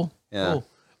 was. cool. Yeah.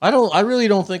 Cool. I really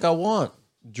don't think I want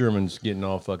Germans getting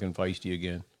all fucking feisty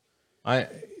again.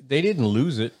 They didn't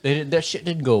lose it. That shit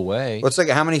didn't go away. Well, it's like,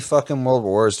 how many fucking world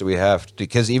wars do we have?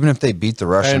 Because even if they beat the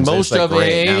Russians, And most it's like, of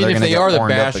great, now it, they're if gonna they get are the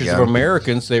horned up bastards again. of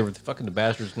Americans, they were fucking the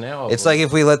bastards now. It's like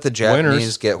if we let the Japanese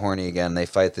Winners. get horny again, they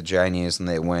fight the Chinese and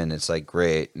they win. It's like,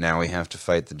 great. Now we have to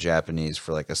fight the Japanese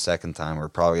for like a second time. We're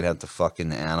probably gonna have to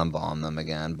fucking atom bomb them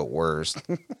again, but worse.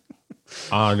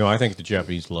 no, I think the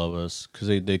Japanese love us because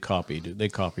they copy, dude. They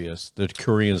copy us. The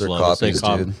Koreans They're love us. They copies,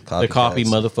 copy, dude. they copy Copycats.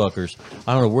 motherfuckers.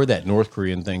 I don't know where that North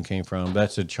Korean thing came from.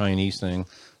 That's a Chinese thing.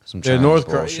 Some The Chinese North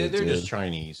Korea, bullshit, they're dude. just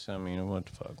Chinese. I mean, what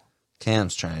the fuck?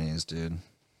 Cam's Chinese, dude.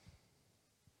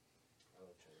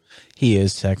 He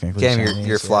is technically Cam, Chinese,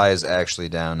 your yeah. fly is actually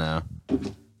down now.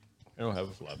 I don't have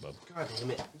a fly bub. God damn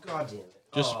it. God damn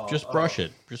it. Just brush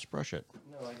it. Just brush it.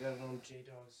 No, I got it on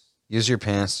J-Dog's. Use your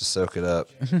pants to soak it up.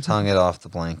 Tongue it off the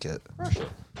blanket. Brush it.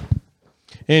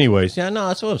 Anyways, yeah, no,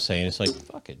 that's what I'm saying. It's like,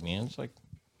 fuck it, man. It's like,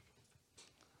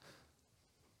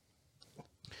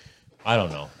 I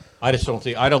don't know. I just don't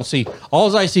see. I don't see.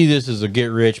 All I see this is a get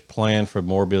rich plan for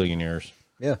more billionaires.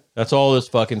 Yeah. That's all this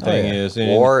fucking thing is. And,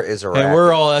 War is a and racket.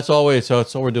 we're all. That's always. So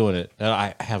that's all we're doing it. And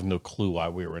I have no clue why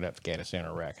we were in Afghanistan or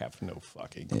Iraq. I have no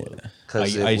fucking clue.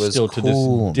 'Cause I it was still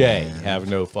cool, to this day man. have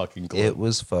no fucking clue. It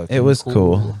was fucking It was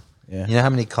cool. Yeah. You know how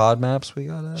many COD maps we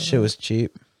got out of Shit it? was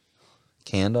cheap.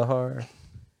 Kandahar.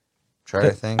 Try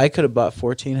to think. I could have bought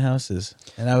 14 houses,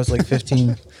 and I was like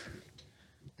 15.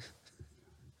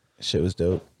 Shit was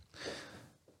dope.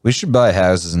 We should buy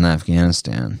houses in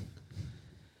Afghanistan.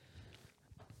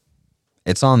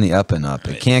 It's on the up and up.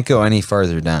 It can't go any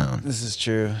farther down. This is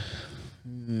true.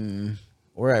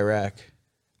 Or Iraq.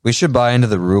 We should buy into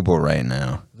the ruble right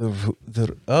now.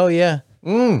 Oh yeah,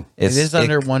 it It's, is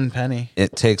under 1 penny.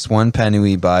 It takes 1 penny.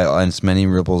 We buy as many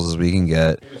rubles as we can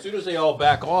get. As soon as they all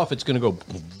back off, it's going to go.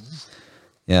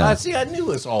 Yeah. See, I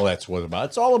knew that's all that's what about.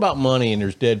 It's all about money, and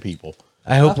there's dead people.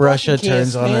 I hope fucking Russia can't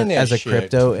turns on stand it that as a shit.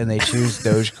 crypto and they choose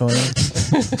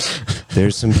Dogecoin.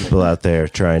 There's some people out there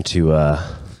trying to.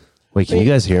 Wait, can you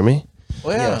guys hear me?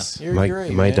 Well, yeah, Yes. you're, Am I, you're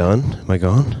right, am I man. done? Am I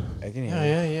gone? I can hear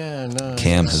Yeah, you. yeah, yeah. No,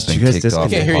 Cam has Did been you guys kicked off I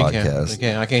the can't hear you, Cam.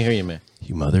 podcast. I can't hear you, man.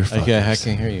 You motherfucker. I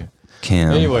can't hear you.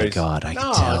 Cam. Anyways, God, I can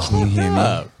no, tell. it's Can you fucked hear me?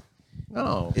 up.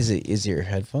 No, Is your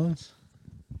headphones?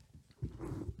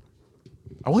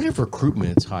 I wonder if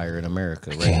recruitment's higher in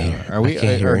America right can't now. Are we? I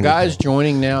can't hear Are guys anything.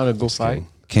 joining now to go fight?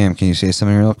 Cam, can you say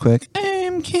something real quick?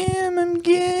 I'm Cam. I'm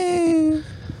gay.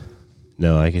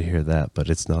 No, I could hear that, but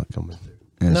it's not coming through.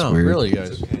 That's No, weird. really,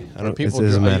 guys. I don't- People, it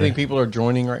doesn't you matter. think people are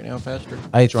joining right now faster?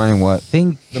 I Joining what?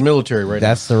 think The military right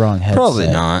that's the wrong headset. Probably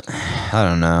not. I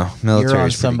don't know.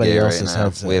 Military's somebody pretty gay else's right now.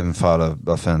 headset. We haven't fought a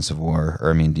offensive war,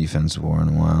 or I mean defensive war in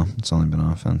a while. It's only been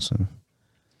offensive.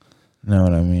 Know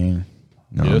what I mean?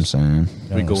 Know what I'm Yes. saying? now.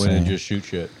 Know We what go I'm in and saying? just shoot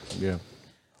shit. Yeah.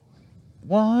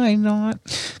 Why not?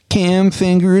 Cam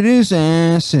fingered his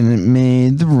ass and it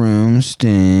made the room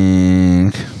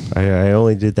stink. I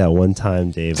only did that one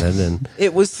time, Dave, and then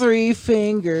It was 3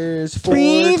 fingers. 4.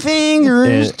 Three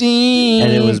fingers And- deep.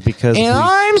 and it was because And we-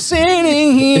 I'm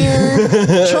sitting here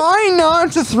trying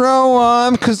not to throw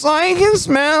up because I can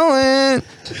smell it.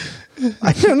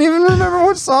 I don't even remember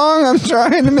what song I'm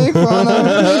trying to make fun of.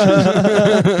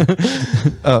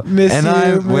 Miss and you,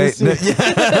 I'm miss wait, you.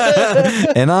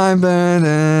 and I'm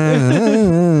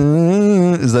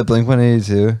is that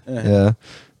Blink-182? Yeah.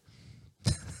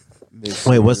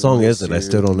 wait, what song is it? I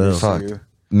still don't know. Fuck.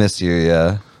 Miss You,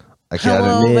 yeah. I got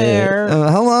Hello it. there.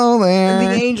 Hello The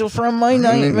there. angel from my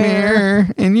nightmare.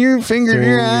 And you fingered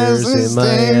your ass and it Fingers in my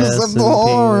stains ass up the and whole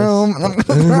penis. room. And I'm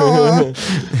gonna throw up.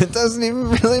 It doesn't even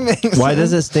really make sense. Why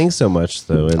does it stink so much,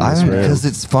 though, in I this don't room? because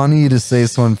it's funny to say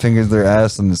someone fingers their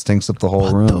ass and it stinks up the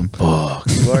whole room.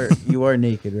 You are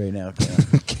naked right now,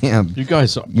 Cam. Cam, You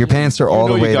guys, your pants are all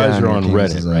the way you guys down. are your on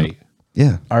penis Reddit, is out. right?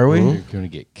 Yeah. Are we? You're gonna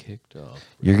get kicked off.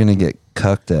 You're gonna get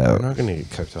cucked I'm out. not going to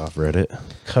get cooked off Reddit.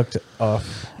 Cooked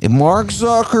off. If Mark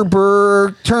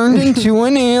Zuckerberg turned into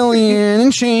an alien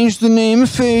and changed the name of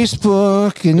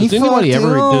Facebook, and Does he anybody fucked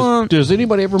ever? it up. Does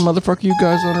anybody ever motherfuck you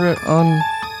guys on Reddit? On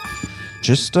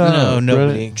Just No,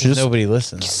 nobody. Reddit, Just nobody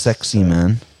listens. sexy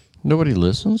man. nobody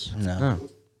listens. No.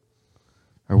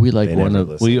 Are we like They one never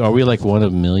of? listen. Are we like one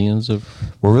of millions of?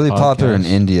 We're really popular in Podcasts.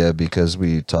 India because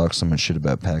we talk so much shit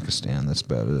about Pakistan. That's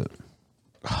about it.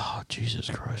 Oh Jesus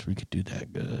Christ, we could do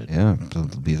that good. Yeah, it'll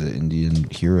be the Indian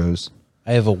heroes.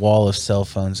 I have a wall of cell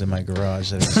phones in my garage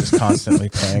that is just constantly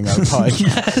playing our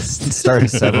podcast.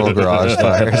 Started several garage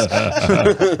fires.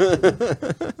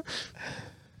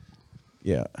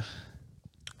 Yeah.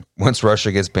 Once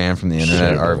Russia gets banned from the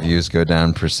internet, our views go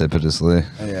down precipitously.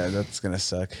 Yeah, that's gonna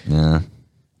suck. Yeah,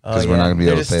 because we're not gonna be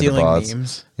They're able to just pay the stealing bots.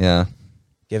 memes, Yeah,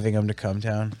 giving them to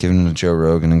Cumtown. giving them to Joe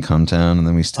Rogan and Cumtown, and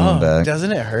then we steal them back.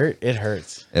 Doesn't it hurt? It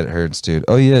hurts. It hurts, dude.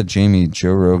 Oh yeah, Jamie,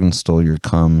 Joe Rogan stole your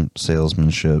cum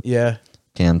salesmanship. Yeah.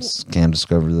 Cam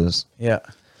discovered this. Yeah.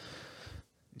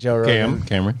 Joe Rogan.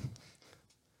 Cameron,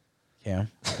 Cam.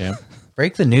 Cam.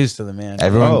 Break the news to the man.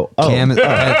 Everyone,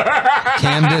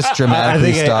 Cam just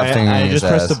dramatically stopped fingering I his just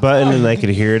pressed ass. the button and I could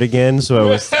hear it again. So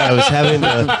I was having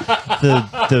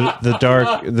the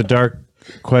dark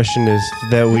question is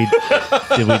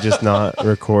that did we just not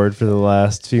record for the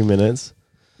last few minutes?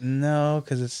 No,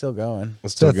 because it's still going.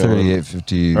 It's Still still going.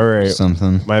 3850 All right.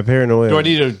 something. My paranoia. Do I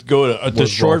need to go to the Was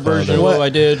short well version of founded. what I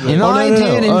did? You know, Oh, no, I no, no.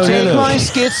 didn't Oh, no, take no. my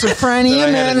schizophrenia I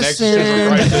had an extra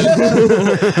medicine.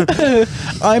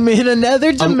 crisis. I'm in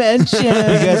another dimension. You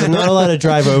guys are not allowed to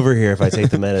drive over here if I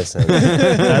take the medicine.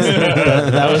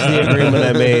 That was the agreement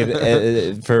I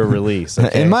made for a release.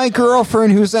 Okay? And my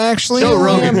girlfriend, who's actually Joe a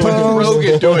Rogan, what's lamppost.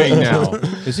 Rogan doing now?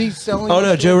 Is he selling? Oh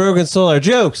no, Joe Rogan stole our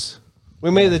jokes. We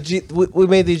made we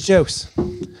made these jokes.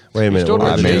 Wait a minute. still what doing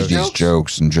I were the they made jokes? these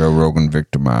jokes, and Joe Rogan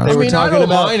victimized. They were mean, I talking don't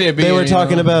about. mind it They were being,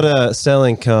 talking you know- about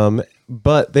selling cum,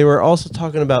 but they were also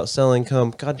talking about selling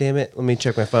cum. God damn it! Let me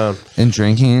check my phone. And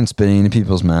drinking and spitting into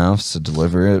people's mouths to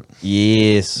deliver it.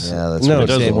 Yes. Yeah, that's no. what it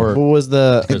doesn't Dave, work. What was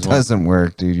the? It doesn't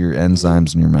work, dude. Your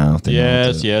enzymes in your mouth. they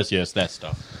melt it. yes, that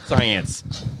stuff. Science.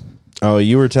 Oh,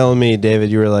 you were telling me,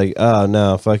 David. You were like, "Oh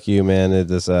no, fuck you, man.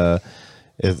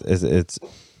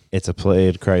 It's a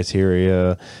played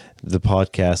criteria. The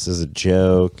podcast is a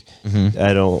joke.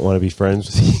 I don't want to be friends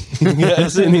with you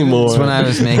guys anymore." That's when I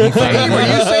was making fun Hey, of were you.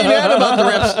 you saying that about the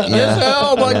reps? Yeah. Yes.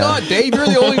 Oh my God, Dave, you're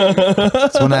the only.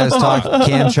 That's when I was talking.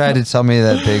 Cam tried to tell me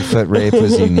that Bigfoot rape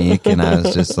was unique, and I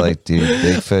was just like, dude,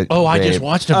 Bigfoot. Oh, I rape, just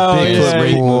watched a Oh, Bigfoot yeah.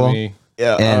 rape Cool. movie.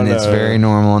 Yeah, and oh, it's no. very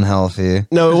normal and healthy.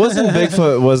 No, it wasn't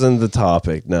Bigfoot. Wasn't the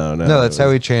topic? No. No, that's how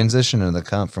we transitioned in the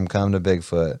from cum to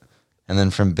Bigfoot, and then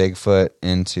from Bigfoot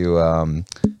into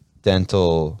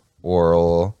dental,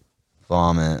 oral,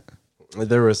 vomit.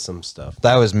 There was some stuff.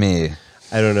 That was me.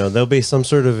 I don't know. There'll be some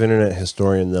sort of internet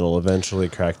historian that'll eventually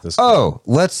crack this. Oh,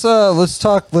 let's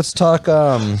talk.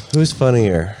 Who's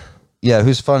funnier, Yeah,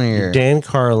 who's funnier? Dan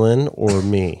Carlin or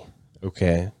me?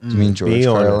 Okay, Do you mean George be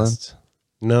Carlin? honest.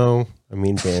 No, I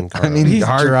mean Dan I Carlin. mean, He's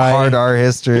hard dry. our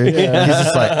history. He's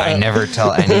just like, I never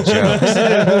tell any jokes.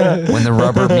 When the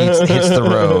rubber hits the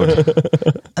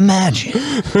road. Imagine.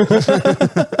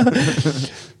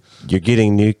 You're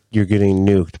getting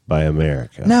nuked by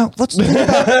America. Now, let's think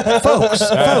about, folks,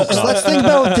 let's think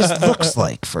about what this looks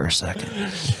like for a second.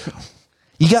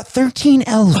 You got 13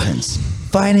 elephants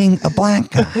fighting a black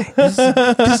guy.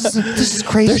 This is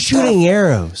crazy. They're shooting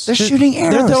arrows. They're shooting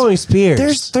arrows. They're throwing spears.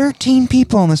 There's 13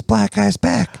 people on this black guy's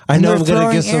back. I and know they're I'm gonna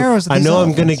throwing get some. arrows at I these know I'm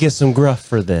gonna elephants. get some gruff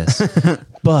for this,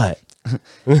 but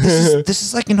This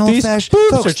is like an these old-fashioned.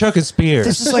 boobs are chucking spears.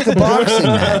 This is like a boxing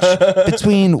match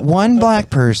between one black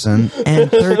person and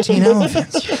 13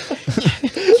 elephants.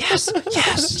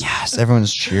 Yes.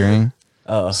 Everyone's cheering,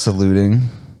 saluting.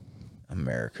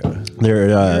 America.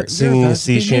 They're singing about to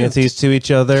sea be shanties to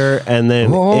each other, and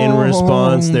then in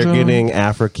response, they're Oh, getting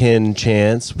African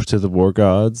chants to the war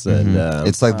gods, and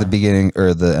It's like the beginning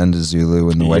or the end of Zulu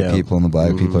when the white Yeah. people and the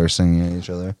black people are singing at each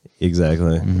other.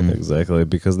 exactly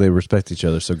because they respect each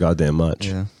other so goddamn much.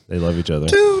 Yeah. They love each other.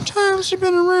 2 times you've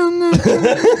been around there.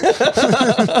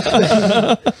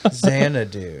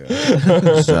 Xanadu.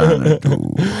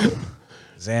 Xanadu.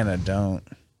 Xana don't.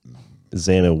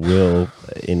 Xana will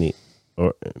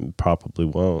or probably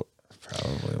won't.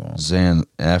 Probably won't.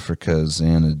 Africa,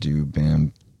 Xanadu,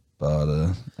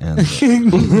 Bambada, and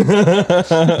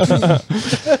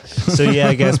So yeah,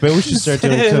 I guess maybe we should start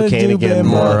doing Xana cocaine do again bam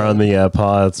more bam. on the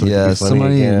pods. So it can yeah, be funny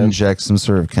somebody again. inject some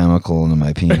sort of chemical into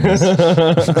my penis.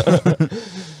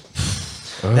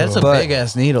 That's a But- big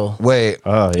ass needle. Wait,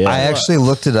 Oh yeah, I actually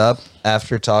looked it up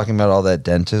after talking about all that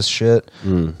dentist shit.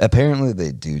 Apparently,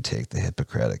 they do take the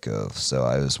Hippocratic Oath, so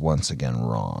I was once again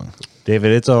wrong.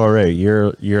 David, it's all right.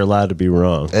 You're allowed to be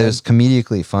wrong. It was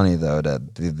comedically funny though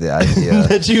that the idea.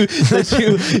 that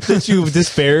you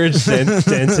disparage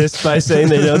dentists by saying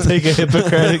they don't take a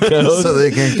Hippocratic oath. So they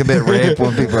can commit rape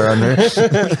when people are under.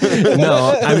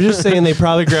 No, I'm just saying they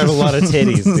probably grab a lot of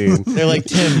titties, dude. They're like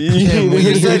Tim.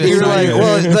 You said you were like,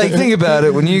 well, like think about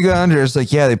it. When you go under, it's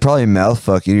like, yeah, they probably mouth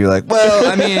fuck you. You're like,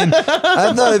 well, I mean,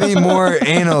 I thought it'd be more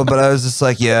anal, but I was just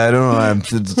like, yeah, I don't know. I'm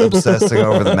just obsessing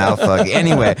over the mouth fuck.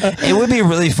 Anyway, it would be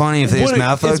really funny if they just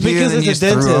mouth It's fucked you and because then you it's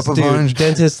just a threw up dentist, a dude. bunch.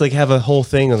 Dentists like have a whole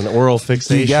thing on an oral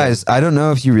fixation. You guys, I don't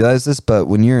know if you realize this, but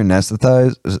when you're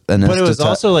anesthetized,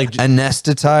 also like-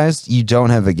 anesthetized, you don't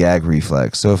have a gag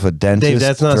reflex. So if a dentist, Dave,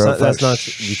 that's not. throw a That's fuck-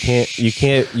 not. You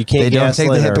can't. They don't take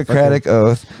the gaslight our Hippocratic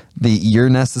oath. You're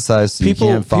anesthetized, so People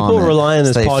you can't vomit. people rely on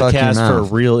this So they fuck your podcast for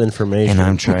mouth. real information. And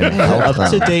I'm trying to help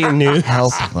up to them. date news.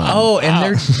 Help them. Oh,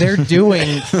 and they're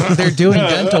doing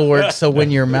dental work. So when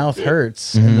your mouth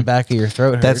hurts and the back of your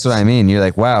throat hurts, That's what I mean. You're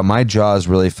like, wow, my jaw is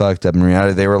really fucked up. In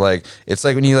reality, they were like, it's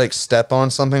like when you like step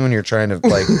on something when you're trying to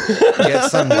like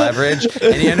get some leverage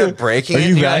and you end up breaking it. you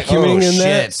and you're like, vacuuming oh, in shit.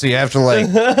 that? So you have to like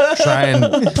try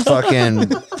and fucking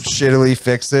shittily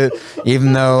fix it,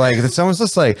 even though like someone's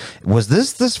just like, was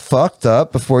this fucked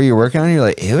up before you work on it. You're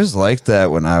like, it was like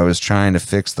that when I was trying to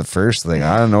fix the first thing.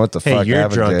 I don't know what the Hey, fuck you're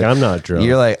happened. drunk. to it. I'm not drunk.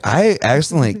 You're like, I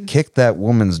accidentally kicked that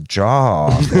woman's jaw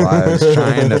off while I was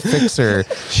trying to fix her.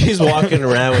 She's walking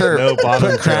around with no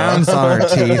bottom Put crowns on her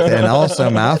teeth and also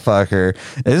mouth fuck her.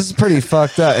 This is pretty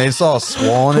fucked up. And it's all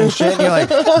swollen and shit. And you're like,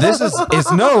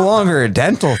 it's no longer a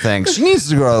dental thing. She needs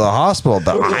to go to the hospital,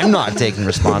 but I'm not taking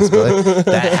responsibility.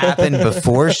 That happened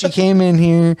before she came in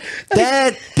here.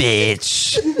 That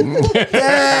bitch.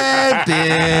 That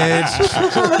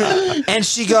bitch. And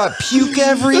she got puke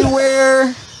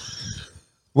everywhere.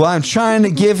 Well, I'm trying to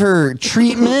give her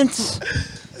treatment.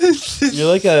 You're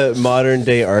like a modern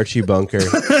day Archie Bunker.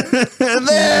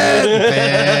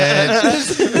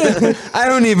 I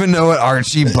don't even know what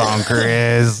Archie Bunker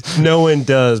is. No one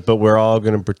does, but we're all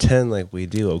gonna pretend like we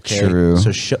do. Okay. True.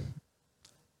 So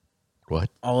What?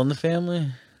 All in the family.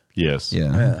 Yes.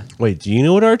 Yeah. wait. Do you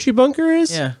know what Archie Bunker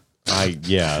is? Yeah.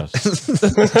 Yes.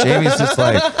 Jamie's just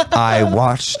like, I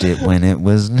watched it when it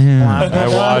was new. I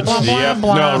watched the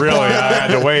no, really. I had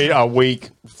to wait a week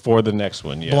for the next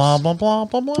one. Yes. Blah blah blah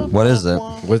blah blah. What is it?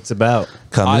 What's it about?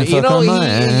 Come and fuck on my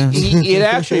ass. it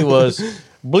actually was.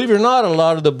 Believe it or not, a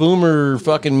lot of the boomer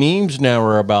fucking memes now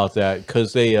are about that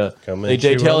because they Come they and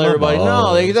chew tell on my everybody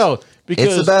no, they balls. don't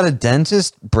because It's about a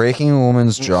dentist breaking a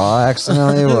woman's jaw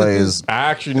accidentally.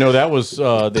 actually no, that was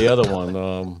the other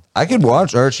one. I could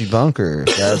watch Archie Bunker.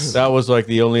 That's That was like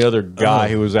the only other guy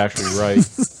who was actually right.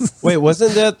 Wait,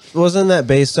 wasn't that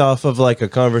based off of like a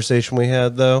conversation we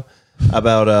had though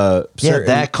about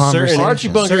that conversation. Archie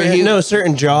Bunker,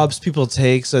 certain jobs people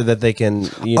take so that they can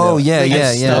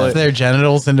Stuff their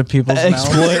genitals into people's mouths.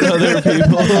 exploit other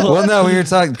people. well, no, we were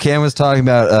talking. Cam was talking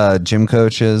about gym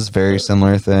coaches. Very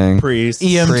similar thing. Priests,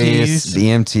 EMTs. Priests,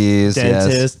 EMTs,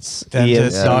 dentists,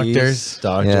 Dentists, EMTs,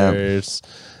 doctors.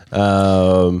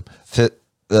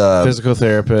 physical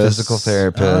therapists, Physical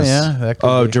therapists. Oh yeah. That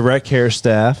could be. direct care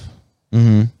staff.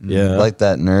 Yeah, Like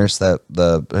that nurse, that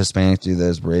the Hispanic dude that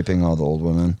is raping all the old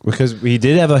women. because he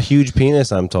did have a huge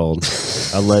penis. I'm told,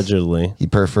 allegedly. He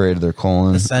perforated their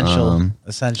colon. Essential.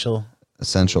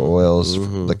 Essential oils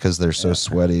because they're so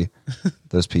sweaty.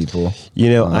 Those people. You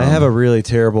know, I have a really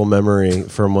terrible memory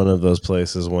from one of those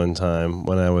places one time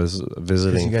when I was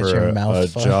visiting you got for your a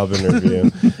mouth fucked. job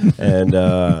interview, and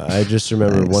I just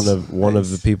remember one of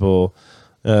the people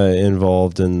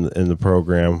involved in the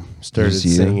program started Who's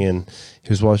you? singing. He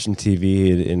was watching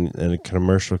TV and a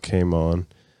commercial came on,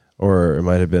 or it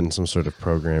might have been some sort of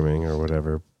programming or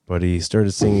whatever. But he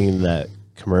started singing that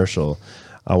commercial.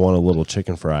 I want a little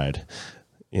chicken fried.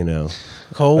 You know,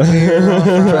 Cold beer on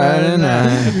Friday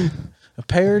night. a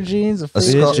pair of jeans, a A free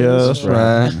skull just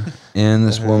right. And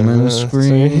this woman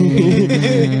screamed.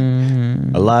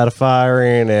 a light of fire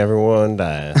and everyone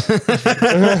dies.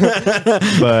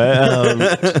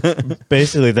 But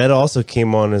basically, that also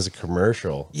came on as a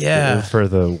commercial. Yeah. for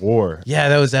the war. Yeah,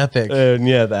 that was epic. And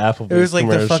yeah, the Applebee's It was like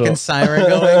commercial. the fucking siren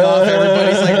going off.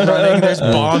 Everybody's like running. There's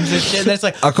bombs and shit. And it's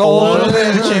like A cold little bit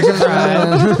of chicken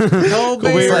fried. Cold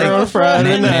beer beer on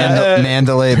Friday night.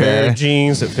 Mandalay Pair Bay. of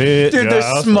jeans that fit. Dude, they're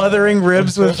just smothering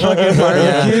ribs with fucking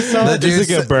barbecue sauce. The It's dude's,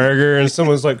 like a burger, and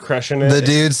someone's like crushing it. the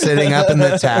dude sitting up in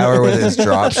the tower with his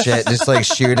drop shit, just like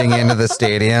shooting into the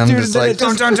stadium. Dude, just then like,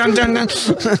 it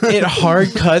just- It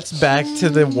hard cuts back to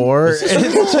the war. Are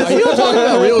you talking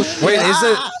about real shit? wait,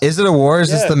 is it a war? Or is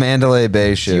this the Mandalay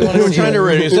Bay shit? You were trying to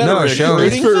is that No, a show me.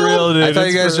 recruiting for film? real, dude. I thought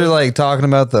you guys were like talking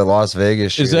about the Las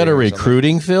Vegas shit. Is that a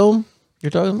recruiting film you're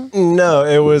talking about? No,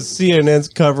 it was CNN's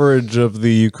coverage of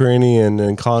the Ukrainian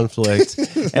and conflict,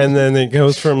 and then it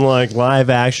goes from like live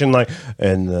action, like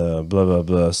and the blah blah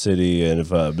blah city and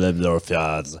blah blah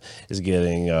Fiats is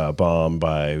getting bombed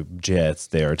by jets.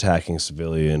 They are attacking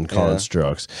civilian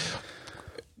constructs,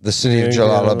 The city of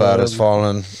Jalalabad has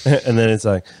fallen. and then it's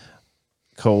like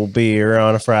cold beer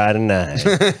on a Friday night,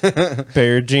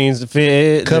 pair of jeans that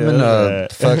fit, Coming just up,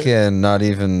 right. fucking not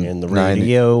even in the 90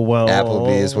 radio. Well,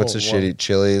 Applebee's. What's a shitty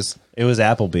Chili's? It was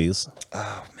Applebee's.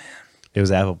 Oh man, it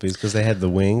was Applebee's because they had the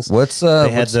wings. What's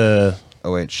They had the.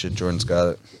 Oh wait, shit. Jordan's got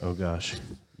it. Oh gosh.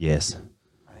 Yes.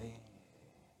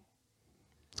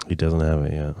 He doesn't have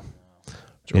it yet.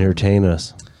 Entertain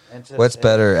us. What's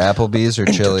better, Applebee's or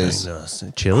Chili's?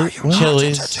 Chili?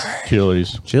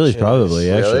 Chili's. Chili's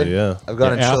Probably, actually, yeah. I've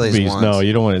gone to Chili's Applebee's. once. No,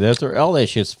 you don't want it. That's all that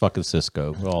shit's fucking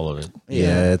Cisco. All of it.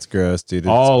 Yeah, it's gross, dude.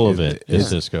 All of it is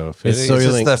Cisco. It's So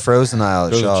Soylent- it's the frozen aisle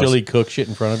at Does Shaw's. chili cook shit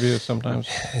in front of you sometimes?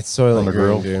 It's Soylent the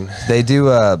grill. Green, dude. They do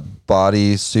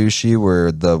body sushi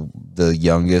where the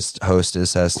youngest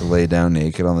hostess has to lay down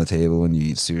naked on the table and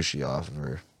you eat sushi off of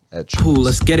her at Chili's. Cool,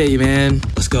 let's get it, man.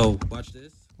 Let's go. Watch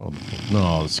this.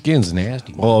 No, the skin's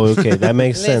nasty. Oh, okay, that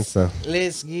makes sense though.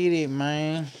 Let's get it,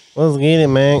 man. Let's get it,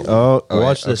 man. Oh, Okay,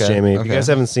 watch this, okay, Jamie. If okay. you guys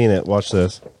haven't seen it, watch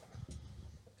this.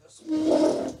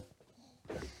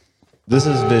 This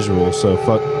is visual, so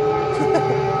fuck.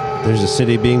 There's a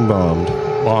city being bombed.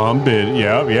 Bombed it.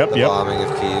 Yep. The bombing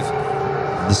of Kyiv.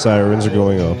 The sirens are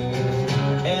going off.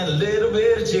 And a little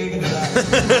bit of chicken.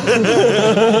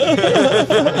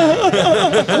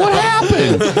 What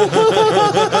happened?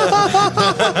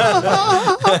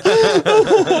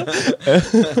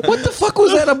 What the fuck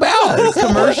was that about?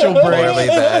 Commercial break. Poorly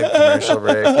bad commercial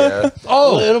break, yeah.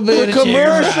 Oh, little bit the of chicken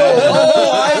commercial.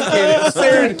 Oh, I get it.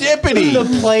 Serendipity. The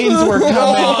planes were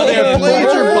coming. Oh, their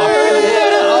planes are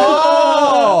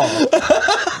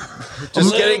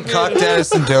Just getting cocked at us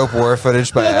some dope war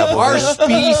footage by Our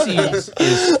Applebee's. species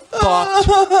is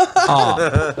fucked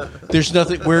up. There's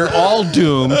nothing. We're all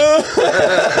doomed.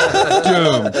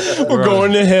 We're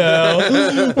going to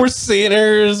hell. We're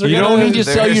sinners. You don't need to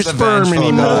sell your There's a sperm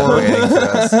vengeful God anymore. waiting for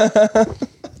us.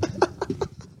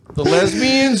 The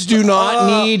lesbians do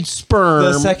not need sperm.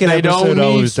 The second they episode don't need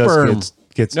always sperm.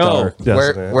 gets No, dark. doesn't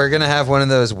We're, it? we're gonna have one of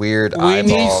those weird We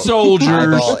eyeball, need soldiers.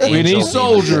 eyeball We angel need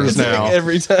soldiers demons. now.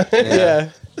 every time. Yeah.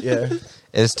 Yeah.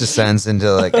 It descends into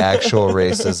like actual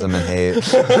racism and hate.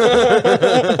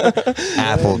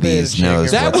 Applebee's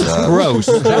knows That what's was up. gross.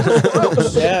 That was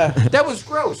gross. Yeah. That was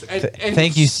gross. And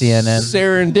Thank you, CNN.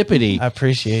 Serendipity. I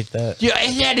appreciate that. Yeah,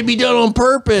 it had to be done on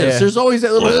purpose. Yeah. There's always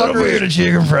that little fucker.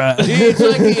 chicken fry. It's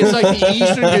like the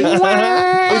Eastern.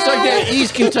 It's like that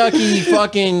East Kentucky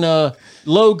fucking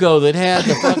logo that had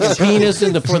the fucking penis for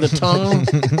the tongue.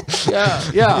 Yeah.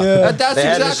 That's They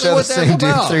had to exactly show what the same that's dude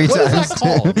about. 3 What is times, that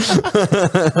called?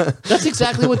 That's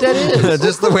exactly what that is.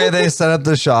 Just the way they set up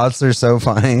the shots are so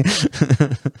funny.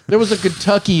 There was a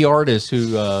Kentucky artist who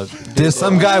There's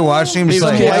some guy watching him just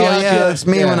Some like, white- hell yeah, that's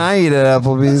me when I eat at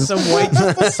Applebee's.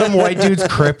 Some white dude's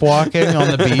crip walking on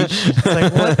the beach. It's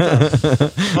like, what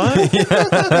the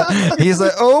He's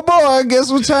like, oh boy,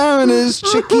 guess what time it is?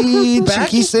 Chicky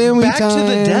sandwich back time. to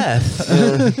the death.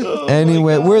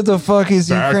 Anyway, where the fuck is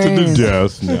Ukraine?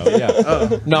 death.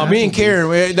 No, no, me and Karen,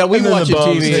 we watch a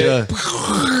TV.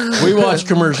 We watch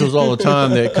commercials all the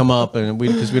time that come up, and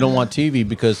because we don't want TV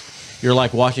because you're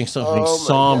like watching something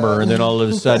somber, and then all of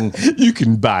a sudden you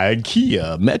can buy a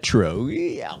Kia Metro,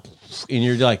 and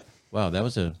you're like, wow, that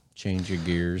was a change of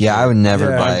gears. Yeah, I would never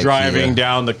buy I'm a driving Kia.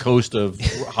 down the coast of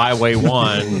Highway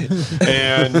 1,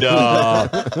 and I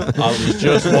was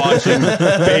just watching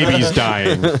babies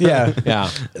dying. Yeah. Yeah.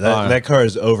 That car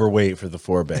is overweight for the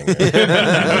four banger.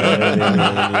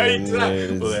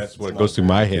 Well, that's what goes through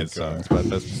my head, son. But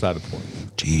that's beside the point.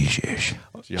 Jesus.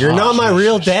 You're not my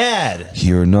real dad.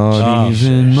 You're not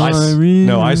even my real.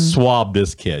 No, I swabbed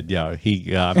this kid. Yeah,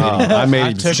 I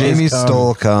made him. Jamie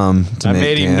stole cum to I make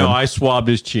made him. Cam. No, I swabbed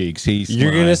his cheeks.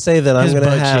 You're gonna say that I'm His gonna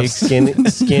butt have cheeks.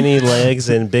 skinny legs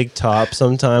and big top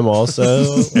sometime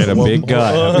also, and a big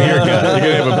gut, a beer gut. You're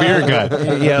gonna have a beer gut.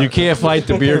 Yeah. You can't fight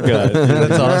the beer gut.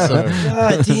 That's awesome.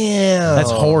 God damn.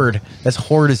 That's horde. That's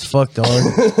horde as fuck, dog.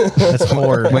 That's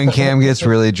horde. When Cam gets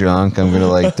really drunk, I'm gonna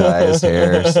like dye his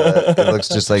hair so that it looks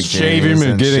just like Shave Jamie's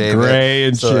him and get it shave gray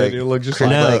and so, shit. Like, It'll look just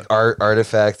like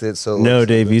artifact it. So it No, looks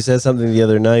Dave, like you said something the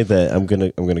other night that I'm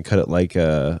gonna cut it like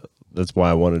that's why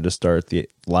I wanted to start the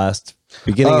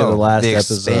beginning of the last The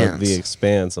episode, Expanse. The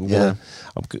Expanse. Yeah.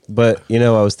 But I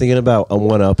was thinking about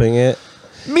one-upping it.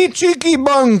 Mi Chicky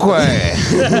Bunque.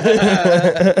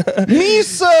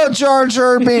 Misa Jar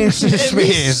Jar Binks.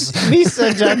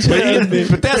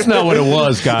 But that's not what it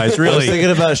was, guys. I was Really,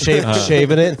 thinking about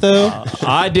shaving it though.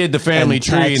 I did the family And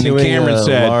tree, and then tattooing Cameron a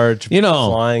said, large "You know,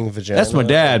 flying vagina that's my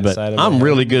dad, but inside of my I'm head.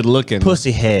 really good looking.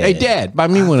 Pussy head. Hey, Dad, buy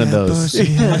me one of those." Pussy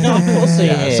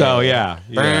head. So yeah,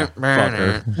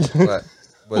 fucker.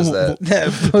 What was that?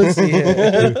 Pussy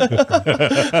head.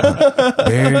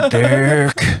 Big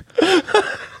dick.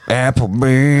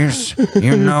 Applebee's.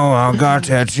 You know I got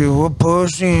tattoo of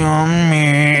pussy on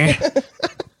me.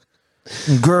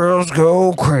 Girls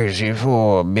go crazy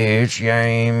for a bitch,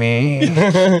 Jamie.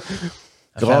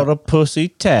 Got a pussy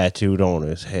tattooed on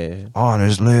his head. On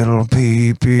his little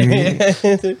pee-pee. Yeah,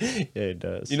 it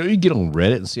does. You know, you get on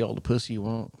Reddit and see all the pussy you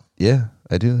want. Yeah,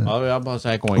 I do that. I'm about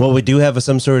to going. Well, we do have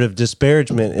some sort of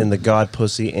disparagement in the God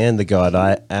pussy and the God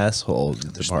asshole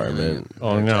department.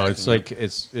 Oh no, it's like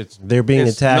it's They're being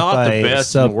it's attacked not by the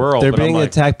best in the world. They're but I'm being like-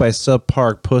 attacked by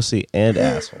subpar pussy and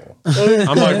asshole.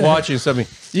 I'm like watching something.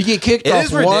 You get kicked It off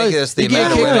is ridiculous one. the You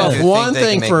get amount of kicked women off who one think they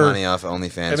thing can make for, money off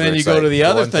OnlyFans. and where then you it's go like, to the for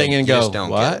other one thing and you go, just don't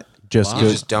what? get it. Just You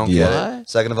good. just don't Yeah. get it.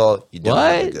 Second of all, you don't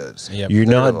have the What? goods. You're Third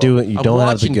not of all- doing. You I'm don't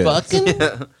have the watching goods.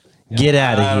 fucking. Get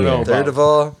out I of don't here. know. Third of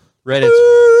all,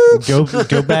 Reddit's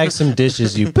Go bag some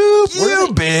dishes, you boop.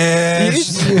 You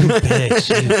bitch. You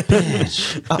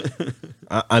bitch.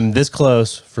 I'm this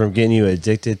close from getting you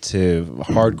addicted to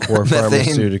hardcore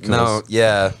pharmaceuticals. No,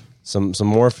 yeah. Some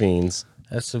morphines.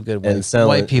 That's some good And sell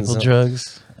white it, people and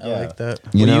drugs. I like that.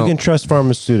 You You know, can trust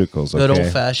pharmaceuticals. Good Okay?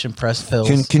 old fashioned press pills.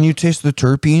 can you taste the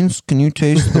terpenes? Can you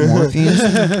taste the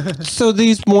morphines? So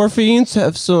these morphines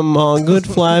have some good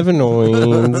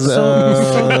flavonoids.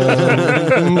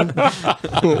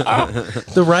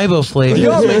 the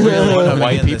riboflavin.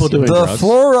 White people doing The drugs.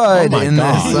 fluoride my in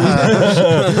this.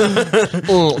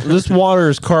 This water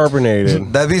is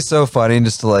carbonated. That'd be so funny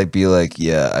just to like be like,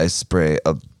 yeah, I spray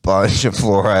a bunch of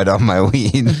fluoride on my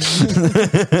weed.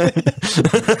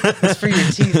 It's for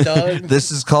your teeth, dog.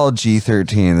 This is called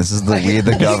G13. This is the weed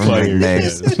the government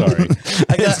makes. Sorry.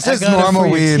 It's just I got it normal for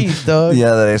your weed. teeth, dog.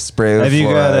 Yeah, that I spray with Have you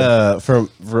fluoride.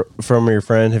 got from your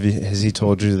friend? Has he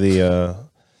told you the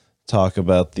talk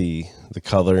about the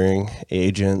coloring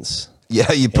agents?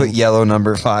 Yeah, you put yellow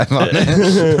number 5 on it.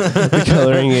 The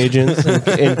coloring agents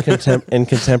in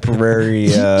contemporary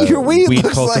Your weed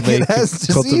looks like it cultivate- has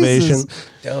cultivation. diseases.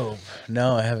 Dope.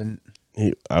 No, I haven't.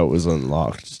 I was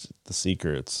unlocked the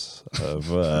secrets of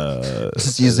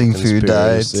Just using food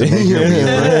dye to conspiracy. make your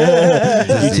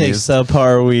weed You take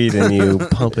subpar weed and you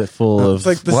pump it full of. It's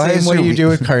like the Why is same way your you weed- do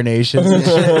with carnations. and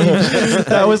shit.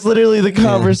 That was literally the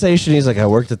conversation. He's like, I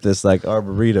worked at this like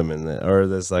arboretum or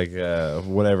this like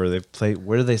whatever they play.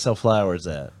 Where do they sell flowers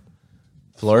at?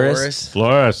 Florist.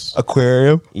 Flores.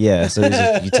 aquarium. Yeah, so he's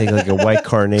like, you take like a white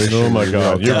carnation. Oh my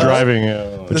God. You're driving.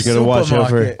 But you The gotta watch out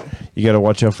for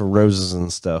supermarket. roses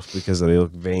and stuff because they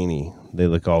look veiny. They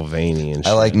look all veiny and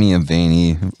shit. I like me a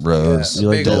veiny rose. You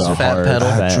like Big old desert fat hard, petal.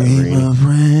 fat Dream green. of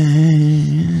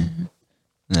rain.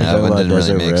 You're That talking one about didn't really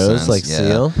Desert make Rose, sense. like yeah.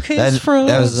 Seal?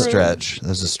 That was a stretch. That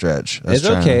was a stretch. I was It's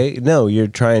trying- okay. No, you're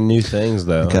trying new things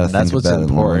though. Gotta That's think what's about it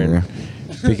important longer.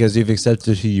 because you've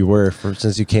accepted who you were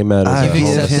since you came out I as a give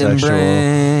him homosexual.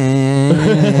 brain.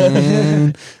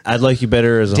 I'd like you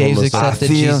better as a Dave's homosexual. accepted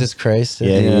feel- Jesus Christ.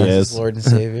 Yeah, he as is. his Lord and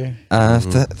Savior.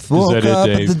 After woke it, up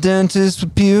at Dave? the dentist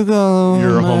with puke all over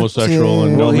You're a my homosexual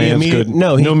and teeth. no Well, he man's immedi- good.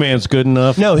 no, he- no man's good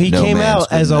enough. No, he No came man's out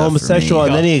good as a enough for homosexual me.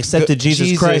 and then he accepted Jesus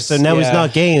Jesus, Christ, so now he's yeah.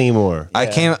 not gay anymore. I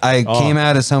came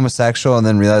out as homosexual and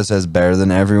then realized I was better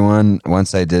than everyone.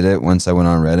 Once I did it, once I went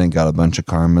on Reddit and got a bunch of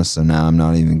karma, so now I'm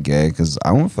not even gay because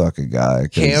I won't fuck a guy. 'cause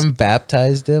Cam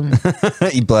baptized him.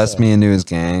 he blessed me into his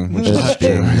gang, which is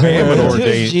big. I am an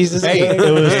ordained. Jesus. Hey, gang.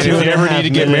 It was and two if and you a ever half need to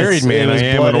get minutes. married, man, It was I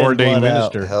am blood an in, ordained blood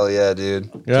out. minister. Hell yeah, dude.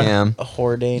 Yeah. Cam, A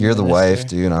ordained you're the minister. wife,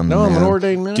 dude. I'm No, the I'm an man.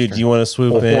 ordained minister. Dude, you want to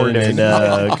swoop in Ordained.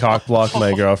 and cock block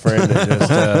my girlfriend and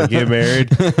just get married?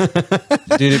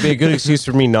 Dude, it'd be a good excuse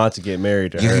for me not to get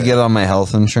married to You her. could get on my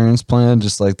health insurance plan,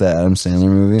 just like that Adam Sandler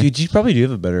movie. Dude, you probably do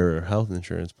have a better health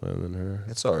insurance plan than her.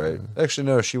 It's all right. Actually,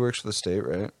 no, she works for the state,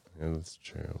 right? Yeah, that's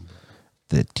true.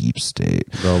 The deep state.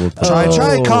 Probably.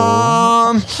 Try,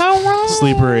 calm.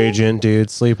 Sleeper agent, dude.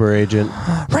 Sleeper agent.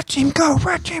 Red team, go.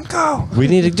 Red team, go. We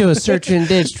need to do a search and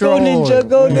destroy. Go ninja,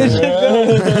 go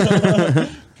ninja,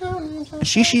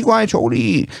 Shishi Wai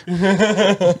Chori.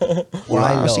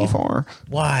 Why C4.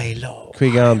 Why low?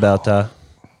 Quick on Belta.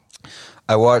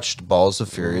 I watched Balls of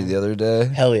Fury the other day.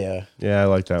 Hell yeah. Yeah, I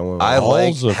like that one. I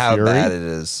like Balls of how Fury? bad it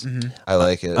is. I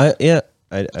like it.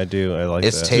 I do. I like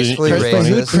It's that. tastefully Christopher,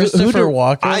 racist. Christopher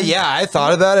Walken. Yeah, I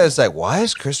thought about it. It's like, why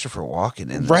is Christopher Walken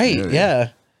in this Right. movie? Yeah.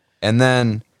 And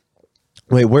then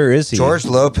Wait, where is he? George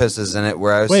Lopez is in it.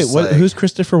 Where I was Wait, just what? like, Who's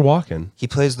Christopher Walken? he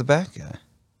plays the bad guy.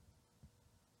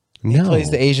 No. He plays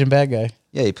the Asian bad guy.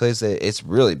 Yeah, he plays the. It's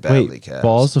really badly Wait, cast.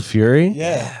 Balls of Fury?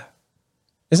 Yeah.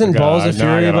 Isn't I got- Balls of no,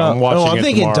 I Fury got it. about? I'm watching I'm it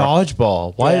thinking tomorrow.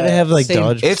 Dodgeball. Why did Yeah, it have like same-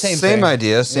 Dodge? It's Same same thing.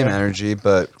 idea, same energy,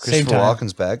 but Christopher time.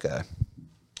 Walken's bad guy.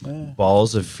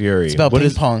 Balls of Fury. It's about What ping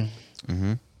is- pong.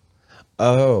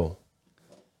 Oh,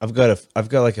 I've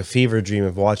got like a fever dream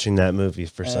of watching that movie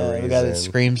for some The reason. guy that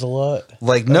screams a lot.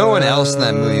 Like no one else in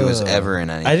that movie was ever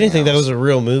in anything. I didn't think that else. was a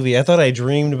real movie. I thought I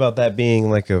dreamed about that being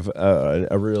like a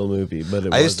real movie, but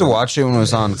it I used to wasn't. watch it when it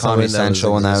was on Something Comedy that was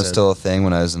Central when that was existent. still a thing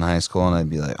when I was in high school, and I'd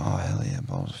be like, "Oh hell yeah,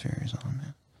 Balls of Fury's on,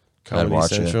 man." Comedy I'd watch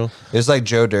Central. it. It was like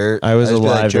Joe Dirt. I was I'd just be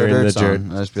like, alive Joe during the Dirt's Dirt.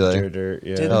 on. I'd just be like, Joe Dirt,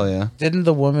 yeah. hell yeah. Didn't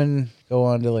the woman go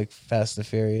on to like Fast and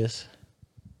Furious?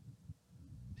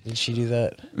 Did she do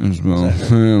that? I don't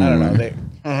know.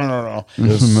 I don't know.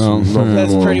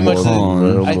 That's pretty much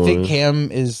the, I think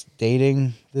Cam is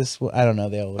dating this. I don't know.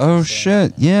 They all look Oh the same.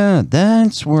 shit! Yeah,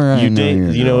 that's where I You know date. your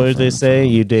You know what they girlfriend say?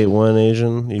 You date one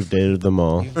Asian, you've dated them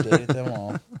all. You've dated them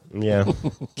all. Yeah.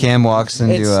 Cam walks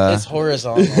into It's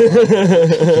horizontal.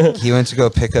 he went to go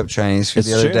pick up Chinese food It's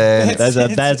the other true. day.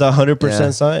 That's 100% Yeah.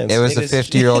 science. It was a is-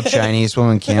 50-year-old Chinese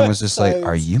woman. Cam was just like,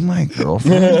 "Are you my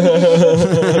girlfriend?"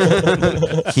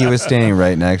 He was standing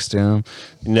right next to him.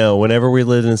 No, whenever we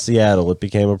lived in Seattle, it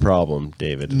became a problem,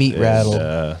 David. Meat And,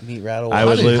 rattle. Meat rattle. I How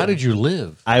would did, live- how did you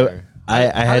live? I there? I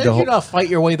How had did to you hold. not fight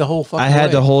your way the whole fucking I had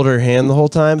way? to hold her hand the whole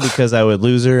time because I would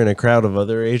lose her in a crowd of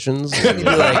other Asians. He'd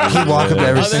walk up to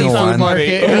every single Food one.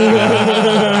 market.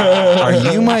 "Are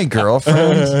you my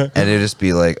girlfriend?" And it'd just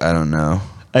be like, "I don't know."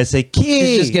 I'd say,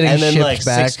 "Key," just getting and then shipped like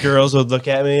back. 6 girls would look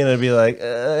at me, and I'd be like,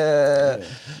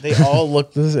 They all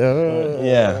look this.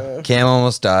 "Yeah." Cam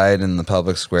almost died in the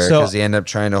public square So, because he ended up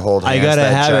trying to hold I hands gotta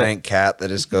that have it. giant cat that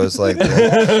just goes like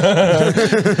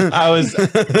this. I was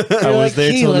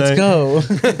there Key, till let's 9. go.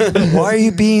 Why are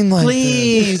you being like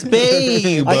Please,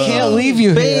 babe. I can't leave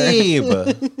you here.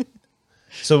 babe.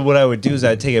 So what I would do is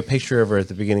I'd take a picture of her at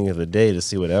the beginning of the day to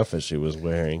see what outfit she was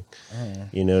wearing.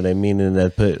 You know what I mean? And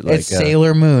I'd put like It's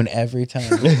Sailor Moon every time.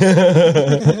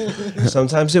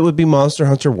 sometimes it would be Monster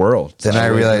Hunter World. Then I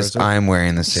realized I'm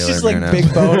wearing the Sailor She's Moon like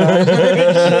big bone armor.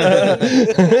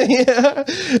 Yeah.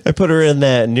 I put her in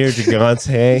that near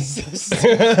Gigante.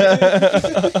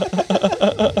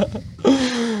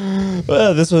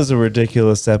 Well, this was a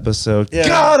ridiculous episode. Yeah.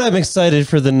 God, I'm excited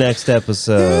for the next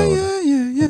episode.